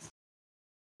universe?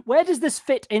 Where does this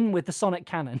fit in with the Sonic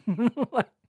canon? Like,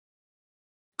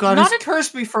 God Not has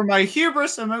cursed me for my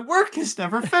hubris, and my work is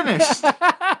never finished.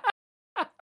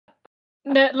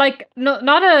 No, like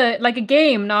not a like a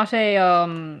game, not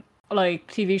a like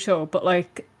TV show, but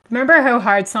like remember how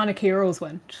hard Sonic Heroes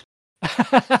went?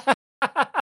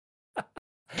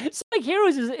 Sonic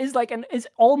Heroes is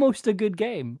almost a good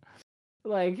game.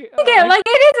 Like Yeah, like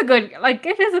it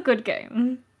is a good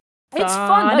game. it's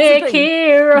fun. That's the Sonic thing.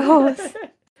 Heroes.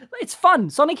 It's fun.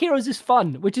 Sonic Heroes is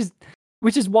fun, which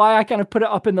is why I kind of put it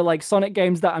up in the like Sonic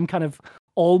games that I'm kind of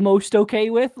almost okay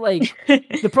with. Like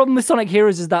the problem with Sonic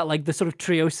Heroes is that like the sort of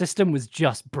trio system was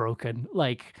just broken.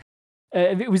 Like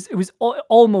it was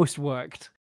almost worked.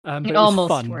 But It it was almost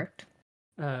fun. worked.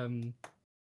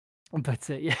 But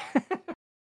yeah.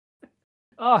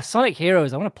 Oh, Sonic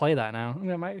Heroes! I want to play that now.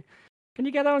 Can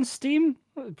you get that on Steam?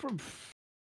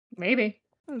 Maybe.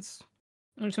 That's...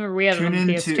 I just remember we had it on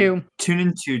PS2. Tune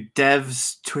into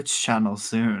Dev's Twitch channel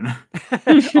soon.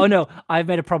 Oh no, I've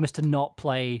made a promise to not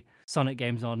play Sonic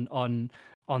games on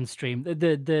stream.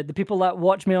 The people that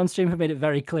watch me on stream have made it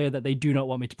very clear that they do not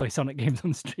want me to play Sonic games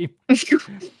on stream.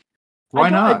 Why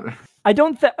not? I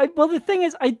don't think. Well, the thing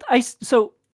is, I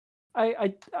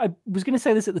was going to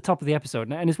say this at the top of the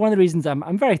episode, and it's one of the reasons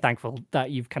I'm very thankful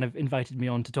that you've kind of invited me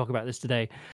on to talk about this today.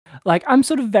 Like, I'm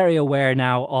sort of very aware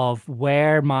now of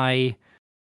where my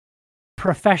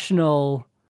professional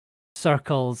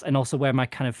circles and also where my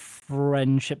kind of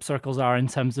friendship circles are in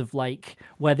terms of like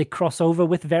where they cross over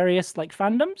with various like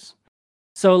fandoms.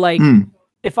 So like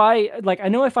if I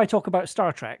know if I talk about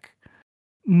Star Trek,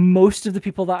 most of the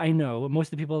people that I know, most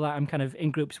of the people that I'm kind of in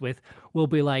groups with will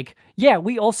be like, yeah,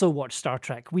 we also watch Star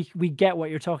Trek. We get what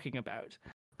you're talking about.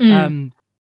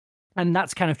 And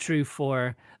that's kind of true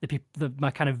for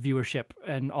my kind of viewership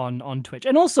and on Twitch,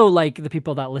 and also like the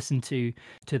people that listen to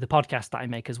the podcast that I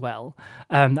make as well.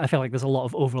 I feel like there's a lot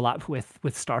of overlap with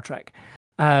Star Trek,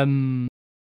 in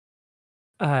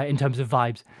terms of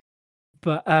vibes,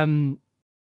 but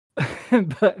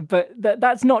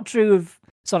that's not true of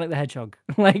Sonic the Hedgehog.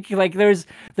 like there is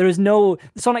no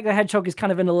Sonic the Hedgehog is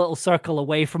kind of in a little circle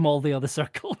away from all the other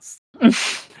circles.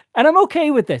 And I'm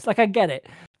okay with this. Like, I get it.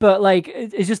 But like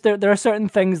it's just there are certain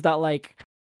things that like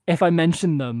if I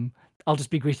mention them, I'll just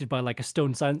be greeted by like a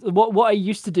stone silence. What I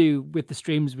used to do with the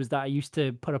streams was that I used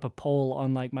to put up a poll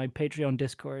on like my Patreon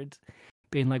Discord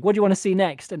being like, what do you want to see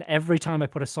next? And every time I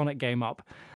put a Sonic game up,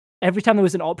 every time there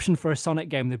was an option for a Sonic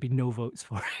game, there'd be no votes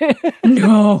for it.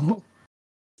 No.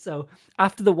 So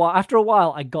after a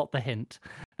while, I got the hint.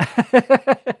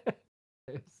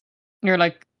 You're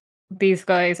like, these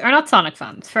guys are not Sonic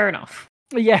fans. Fair enough.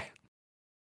 Yeah.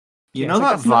 You Yeah, know it's like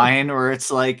that that's not- Vine where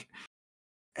it's like,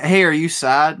 hey, are you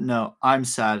sad? No, I'm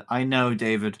sad. I know,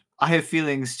 David. I have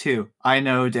feelings too. I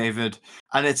know, David.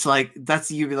 And it's like, that's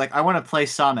you be like, I want to play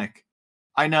Sonic.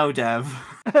 I know, Dev.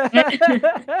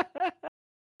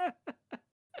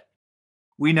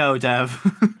 We know, Dev.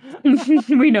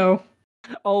 We know.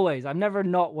 Always. I'm never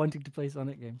not wanting to play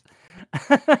Sonic games.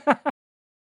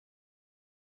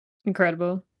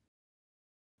 Incredible.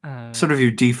 Sort of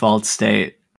your default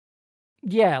state.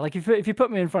 Yeah, like if you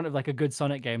put me in front of like a good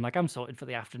Sonic game, like I'm sorted for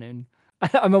the afternoon.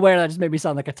 I'm aware that just made me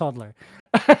sound like a toddler.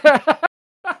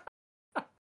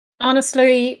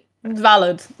 Honestly,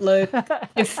 valid. Like,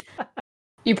 if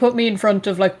you put me in front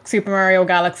of like Super Mario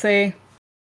Galaxy,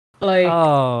 like,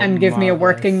 and give me a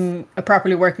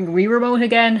properly working Wii remote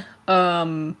again,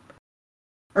 or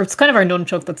it's kind of our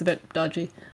nunchuck that's a bit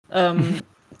dodgy, then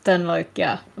like,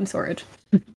 yeah, I'm sorted.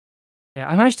 Yeah,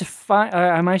 I managed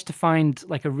to find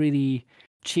like a really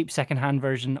cheap secondhand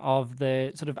version of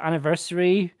the sort of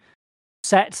anniversary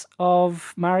set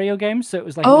of Mario games. So it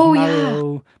was like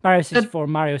Mario 64,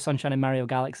 Mario Sunshine, and Mario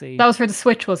Galaxy. That was for the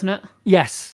Switch, wasn't it?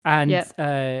 Yes, and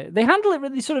they handle it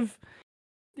really sort of.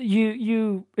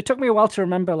 It took me a while to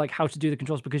remember like how to do the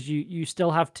controls because you still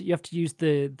have to use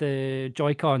the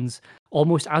Joy-Cons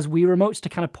almost as Wii remotes to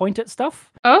kind of point at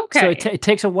stuff. Okay. So it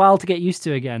takes a while to get used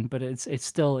to again, but it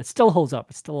still holds up.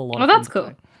 It's still a lot. Oh, that's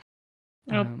cool.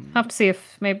 I'll have to see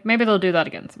if maybe they'll do that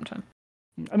again sometime.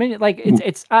 I mean, like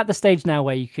it's at the stage now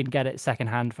where you can get it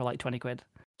secondhand for like 20 quid.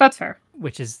 That's fair.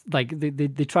 Which is like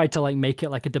they tried to like make it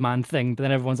like a demand thing, but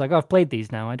then everyone's like, "Oh, I've played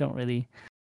these now. I don't really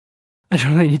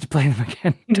need to play them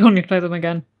again." You don't need to play them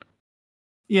again.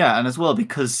 Yeah, and as well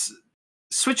because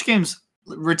Switch games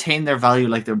retain their value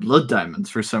like they're blood diamonds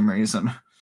for some reason.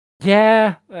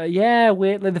 Yeah,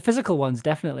 weird. Like the physical ones,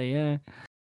 definitely. Yeah.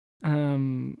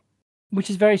 Which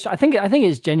is very. I think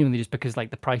it's genuinely just because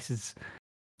like the prices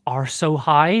are so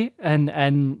high,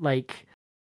 and like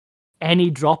any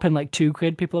drop in like 2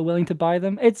 quid, people are willing to buy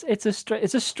them. It's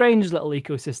a strange little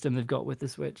ecosystem they've got with the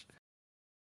Switch.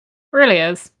 Really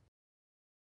is.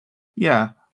 Yeah,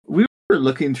 we were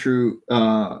looking through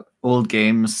old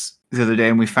games the other day,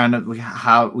 and we found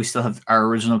out we still have our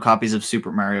original copies of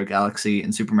Super Mario Galaxy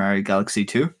and Super Mario Galaxy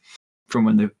 2 from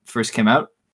when they first came out.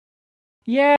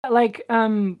 Yeah, like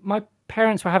my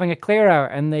parents were having a clear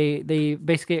out, and they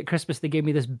basically at Christmas they gave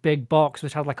me this big box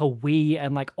which had like a Wii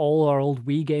and like all our old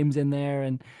Wii games in there,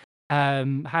 and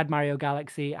had Mario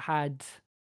Galaxy, had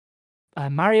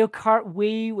Mario Kart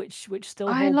Wii, which still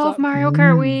holds I love up. Mario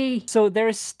Kart Wii. So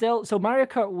there's still Mario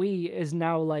Kart Wii is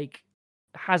now like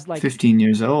has like 15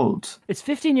 years old. It's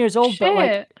 15 years old, Shit. but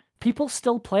like people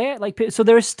still play it. Like so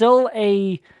there is still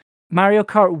a Mario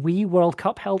Kart Wii World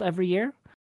Cup held every year.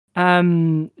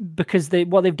 Because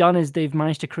what they've done is they've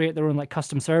managed to create their own like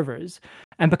custom servers,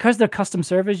 and because they're custom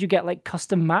servers, you get like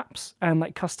custom maps and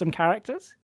like custom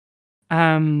characters.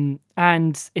 And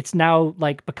it's now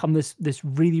like become this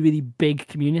really really big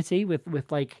community with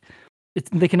like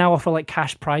they can now offer like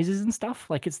cash prizes and stuff.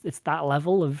 Like it's that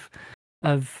level of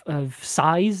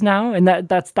size now, and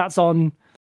that's on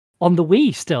the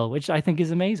Wii still, which I think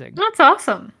is amazing. That's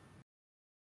awesome.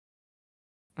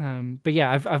 But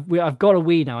yeah, I've got a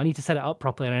Wii now. I need to set it up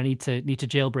properly, and I need to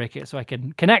jailbreak it so I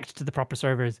can connect to the proper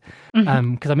servers.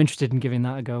 Because I'm interested in giving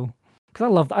that a go. Because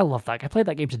I love that. I played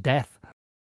that game to death.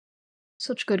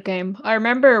 Such a good game. I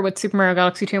remember with Super Mario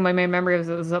Galaxy 2, my main memory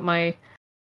was that my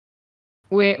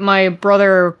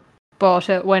brother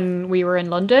bought it when we were in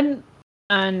London,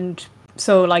 and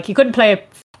so like he couldn't play it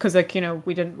because like we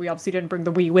obviously didn't bring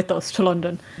the Wii with us to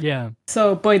London. Yeah.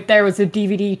 So, but there was a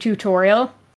DVD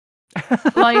tutorial.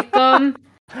 And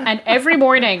every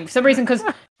morning, for some reason, because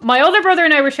my other brother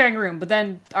and I were sharing a room, but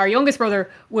then our youngest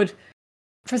brother would,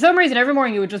 for some reason, every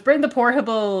morning he would just bring the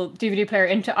portable DVD player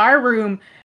into our room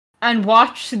and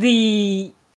watch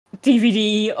the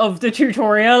DVD of the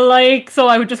tutorial. Like, so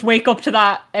I would just wake up to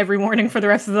that every morning for the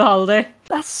rest of the holiday.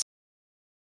 That's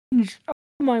oh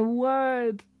my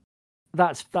word,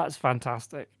 that's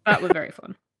fantastic. That was very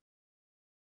fun.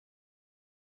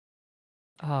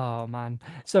 Oh man,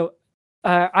 so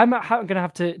I'm gonna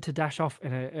have to dash off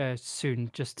in a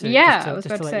soon. I was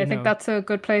about to say, I think that's a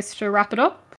good place to wrap it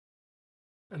up.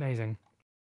 Amazing.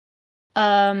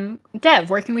 Dev,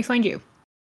 where can we find you?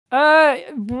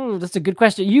 That's a good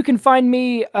question. You can find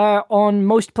me on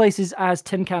most places as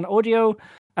Tin Can Audio,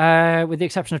 with the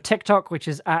exception of TikTok, which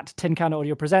is at Tin Can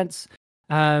Audio Presents.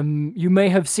 You may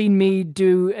have seen me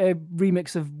do a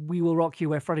remix of "We Will Rock You"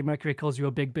 where Freddie Mercury calls you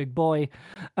a big, big boy.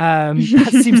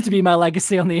 That seems to be my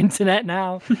legacy on the internet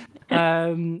now.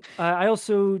 I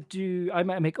also I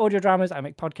make audio dramas. I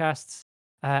make podcasts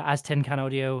as Tin Can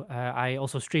Audio. I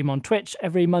also stream on Twitch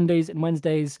every Mondays and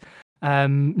Wednesdays.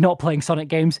 Not playing Sonic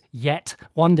games yet.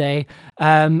 One day.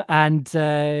 And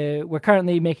we're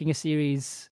currently making a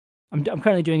series. I'm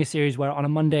currently doing a series where on a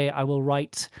Monday I will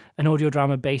write an audio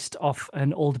drama based off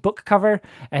an old book cover,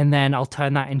 and then I'll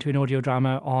turn that into an audio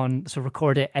drama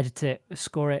record it, edit it,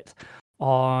 score it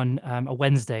on a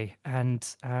Wednesday, and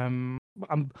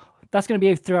that's going to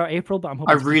be throughout April. But I'm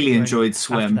hoping I really enjoyed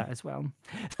Swim that as well.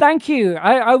 Thank you.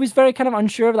 I was very kind of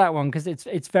unsure of that one because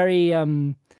it's very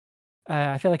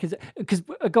I feel like because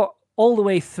I got all the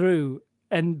way through.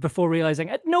 And before realizing,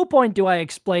 at no point do I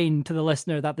explain to the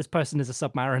listener that this person is a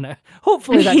submariner.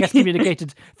 Hopefully that gets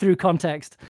communicated through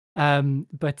context.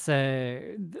 But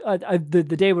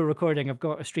the day we're recording, I've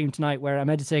got a stream tonight where I'm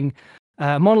editing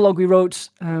a monologue we wrote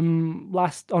on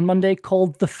Monday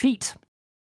called "The Feet."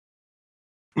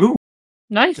 Ooh,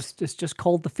 nice! It's just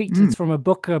called "The Feet." It's from a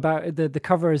book about the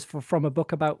cover is from a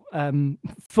book about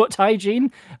foot hygiene,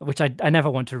 which I never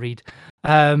want to read.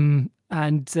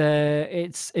 And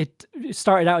it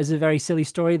started out as a very silly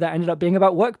story that ended up being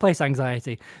about workplace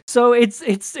anxiety. So it's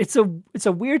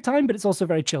a weird time, but it's also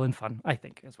very chill and fun, I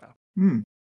think, as well.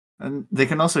 And they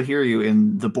can also hear you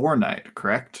in The Boar Night,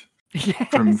 correct? Yes.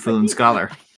 From Fool and Scholar.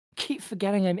 I keep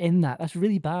forgetting I'm in that. That's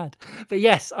really bad. But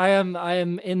yes, I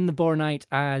am in The Boar Night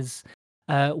as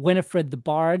Winifred the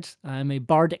Bard. I'm a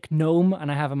bardic gnome, and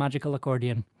I have a magical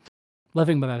accordion.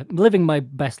 living my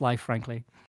best life, frankly.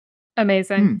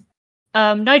 Amazing.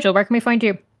 Nigel, where can we find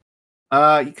you?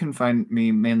 You can find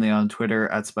me mainly on Twitter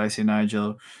at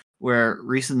SpicyNigel, where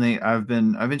recently I've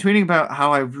been tweeting about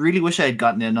how I really wish I had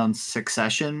gotten in on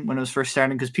Succession when it was first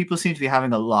starting, because people seem to be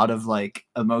having a lot of like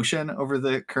emotion over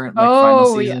the current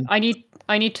final season. Yeah.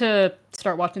 I need to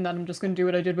start watching that. I'm just going to do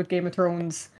what I did with Game of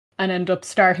Thrones and end up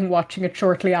starting watching it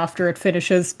shortly after it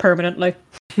finishes permanently.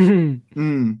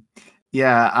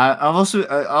 Yeah, I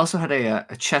also had a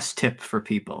chess tip for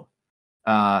people.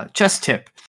 Chess tip: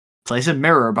 place a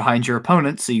mirror behind your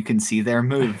opponent so you can see their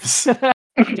moves.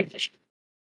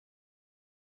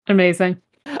 Amazing.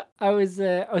 I was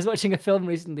watching a film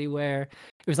recently where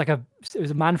it was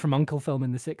a Man from U.N.C.L.E. film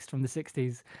from the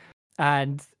 60s,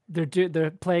 and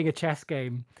they're playing a chess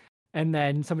game, and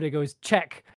then somebody goes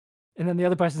check, and then the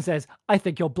other person says, "I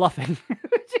think you're bluffing."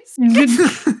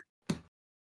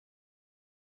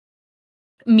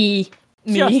 Me.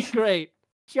 Just great.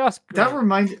 That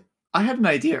reminded. I had an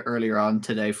idea earlier on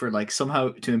today for like somehow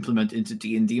to implement into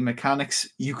D&D mechanics.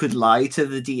 You could lie to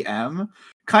the DM,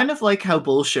 kind of like how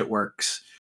bullshit works.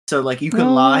 So like you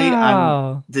can lie,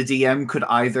 and the DM could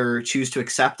either choose to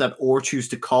accept that or choose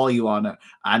to call you on it.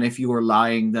 And if you were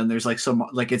lying, then there's like some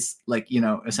like it's like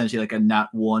essentially like a nat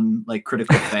 1 like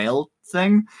critical fail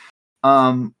thing,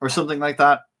 or something like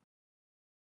that.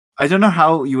 I don't know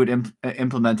how you would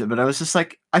implement it, but I was just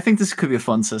like, I think this could be a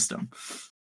fun system.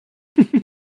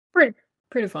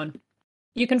 Pretty fun.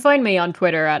 You can find me on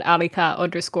Twitter at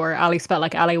 @alleycat_, Ali spelled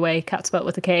like alleyway, cat spelled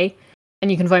with a K.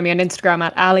 And you can find me on Instagram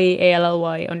at Ali,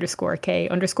 ALLY_K_Keegan.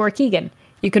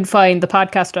 You can find the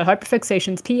podcast at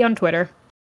HyperFixationsP on Twitter.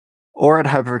 Or at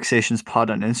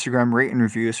HyperFixationsPod on Instagram. Rate and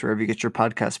review us wherever you get your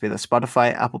podcasts, be that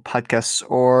Spotify, Apple Podcasts,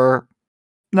 or...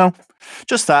 No,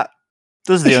 just that.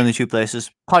 Those are the only two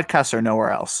places. Podcasts are nowhere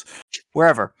else.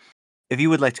 Wherever. If you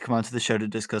would like to come onto the show to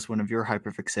discuss one of your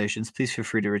hyperfixations, please feel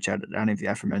free to reach out at any of the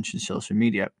aforementioned social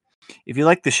media. If you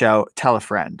like the show, tell a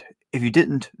friend. If you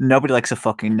didn't, nobody likes a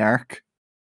fucking narc.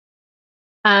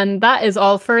 And that is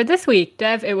all for this week.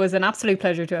 Dev, it was an absolute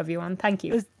pleasure to have you on. Thank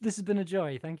you. This has been a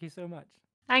joy. Thank you so much.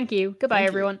 Thank you. Goodbye,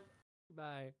 everyone.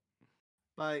 Bye.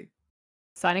 Bye.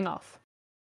 Signing off.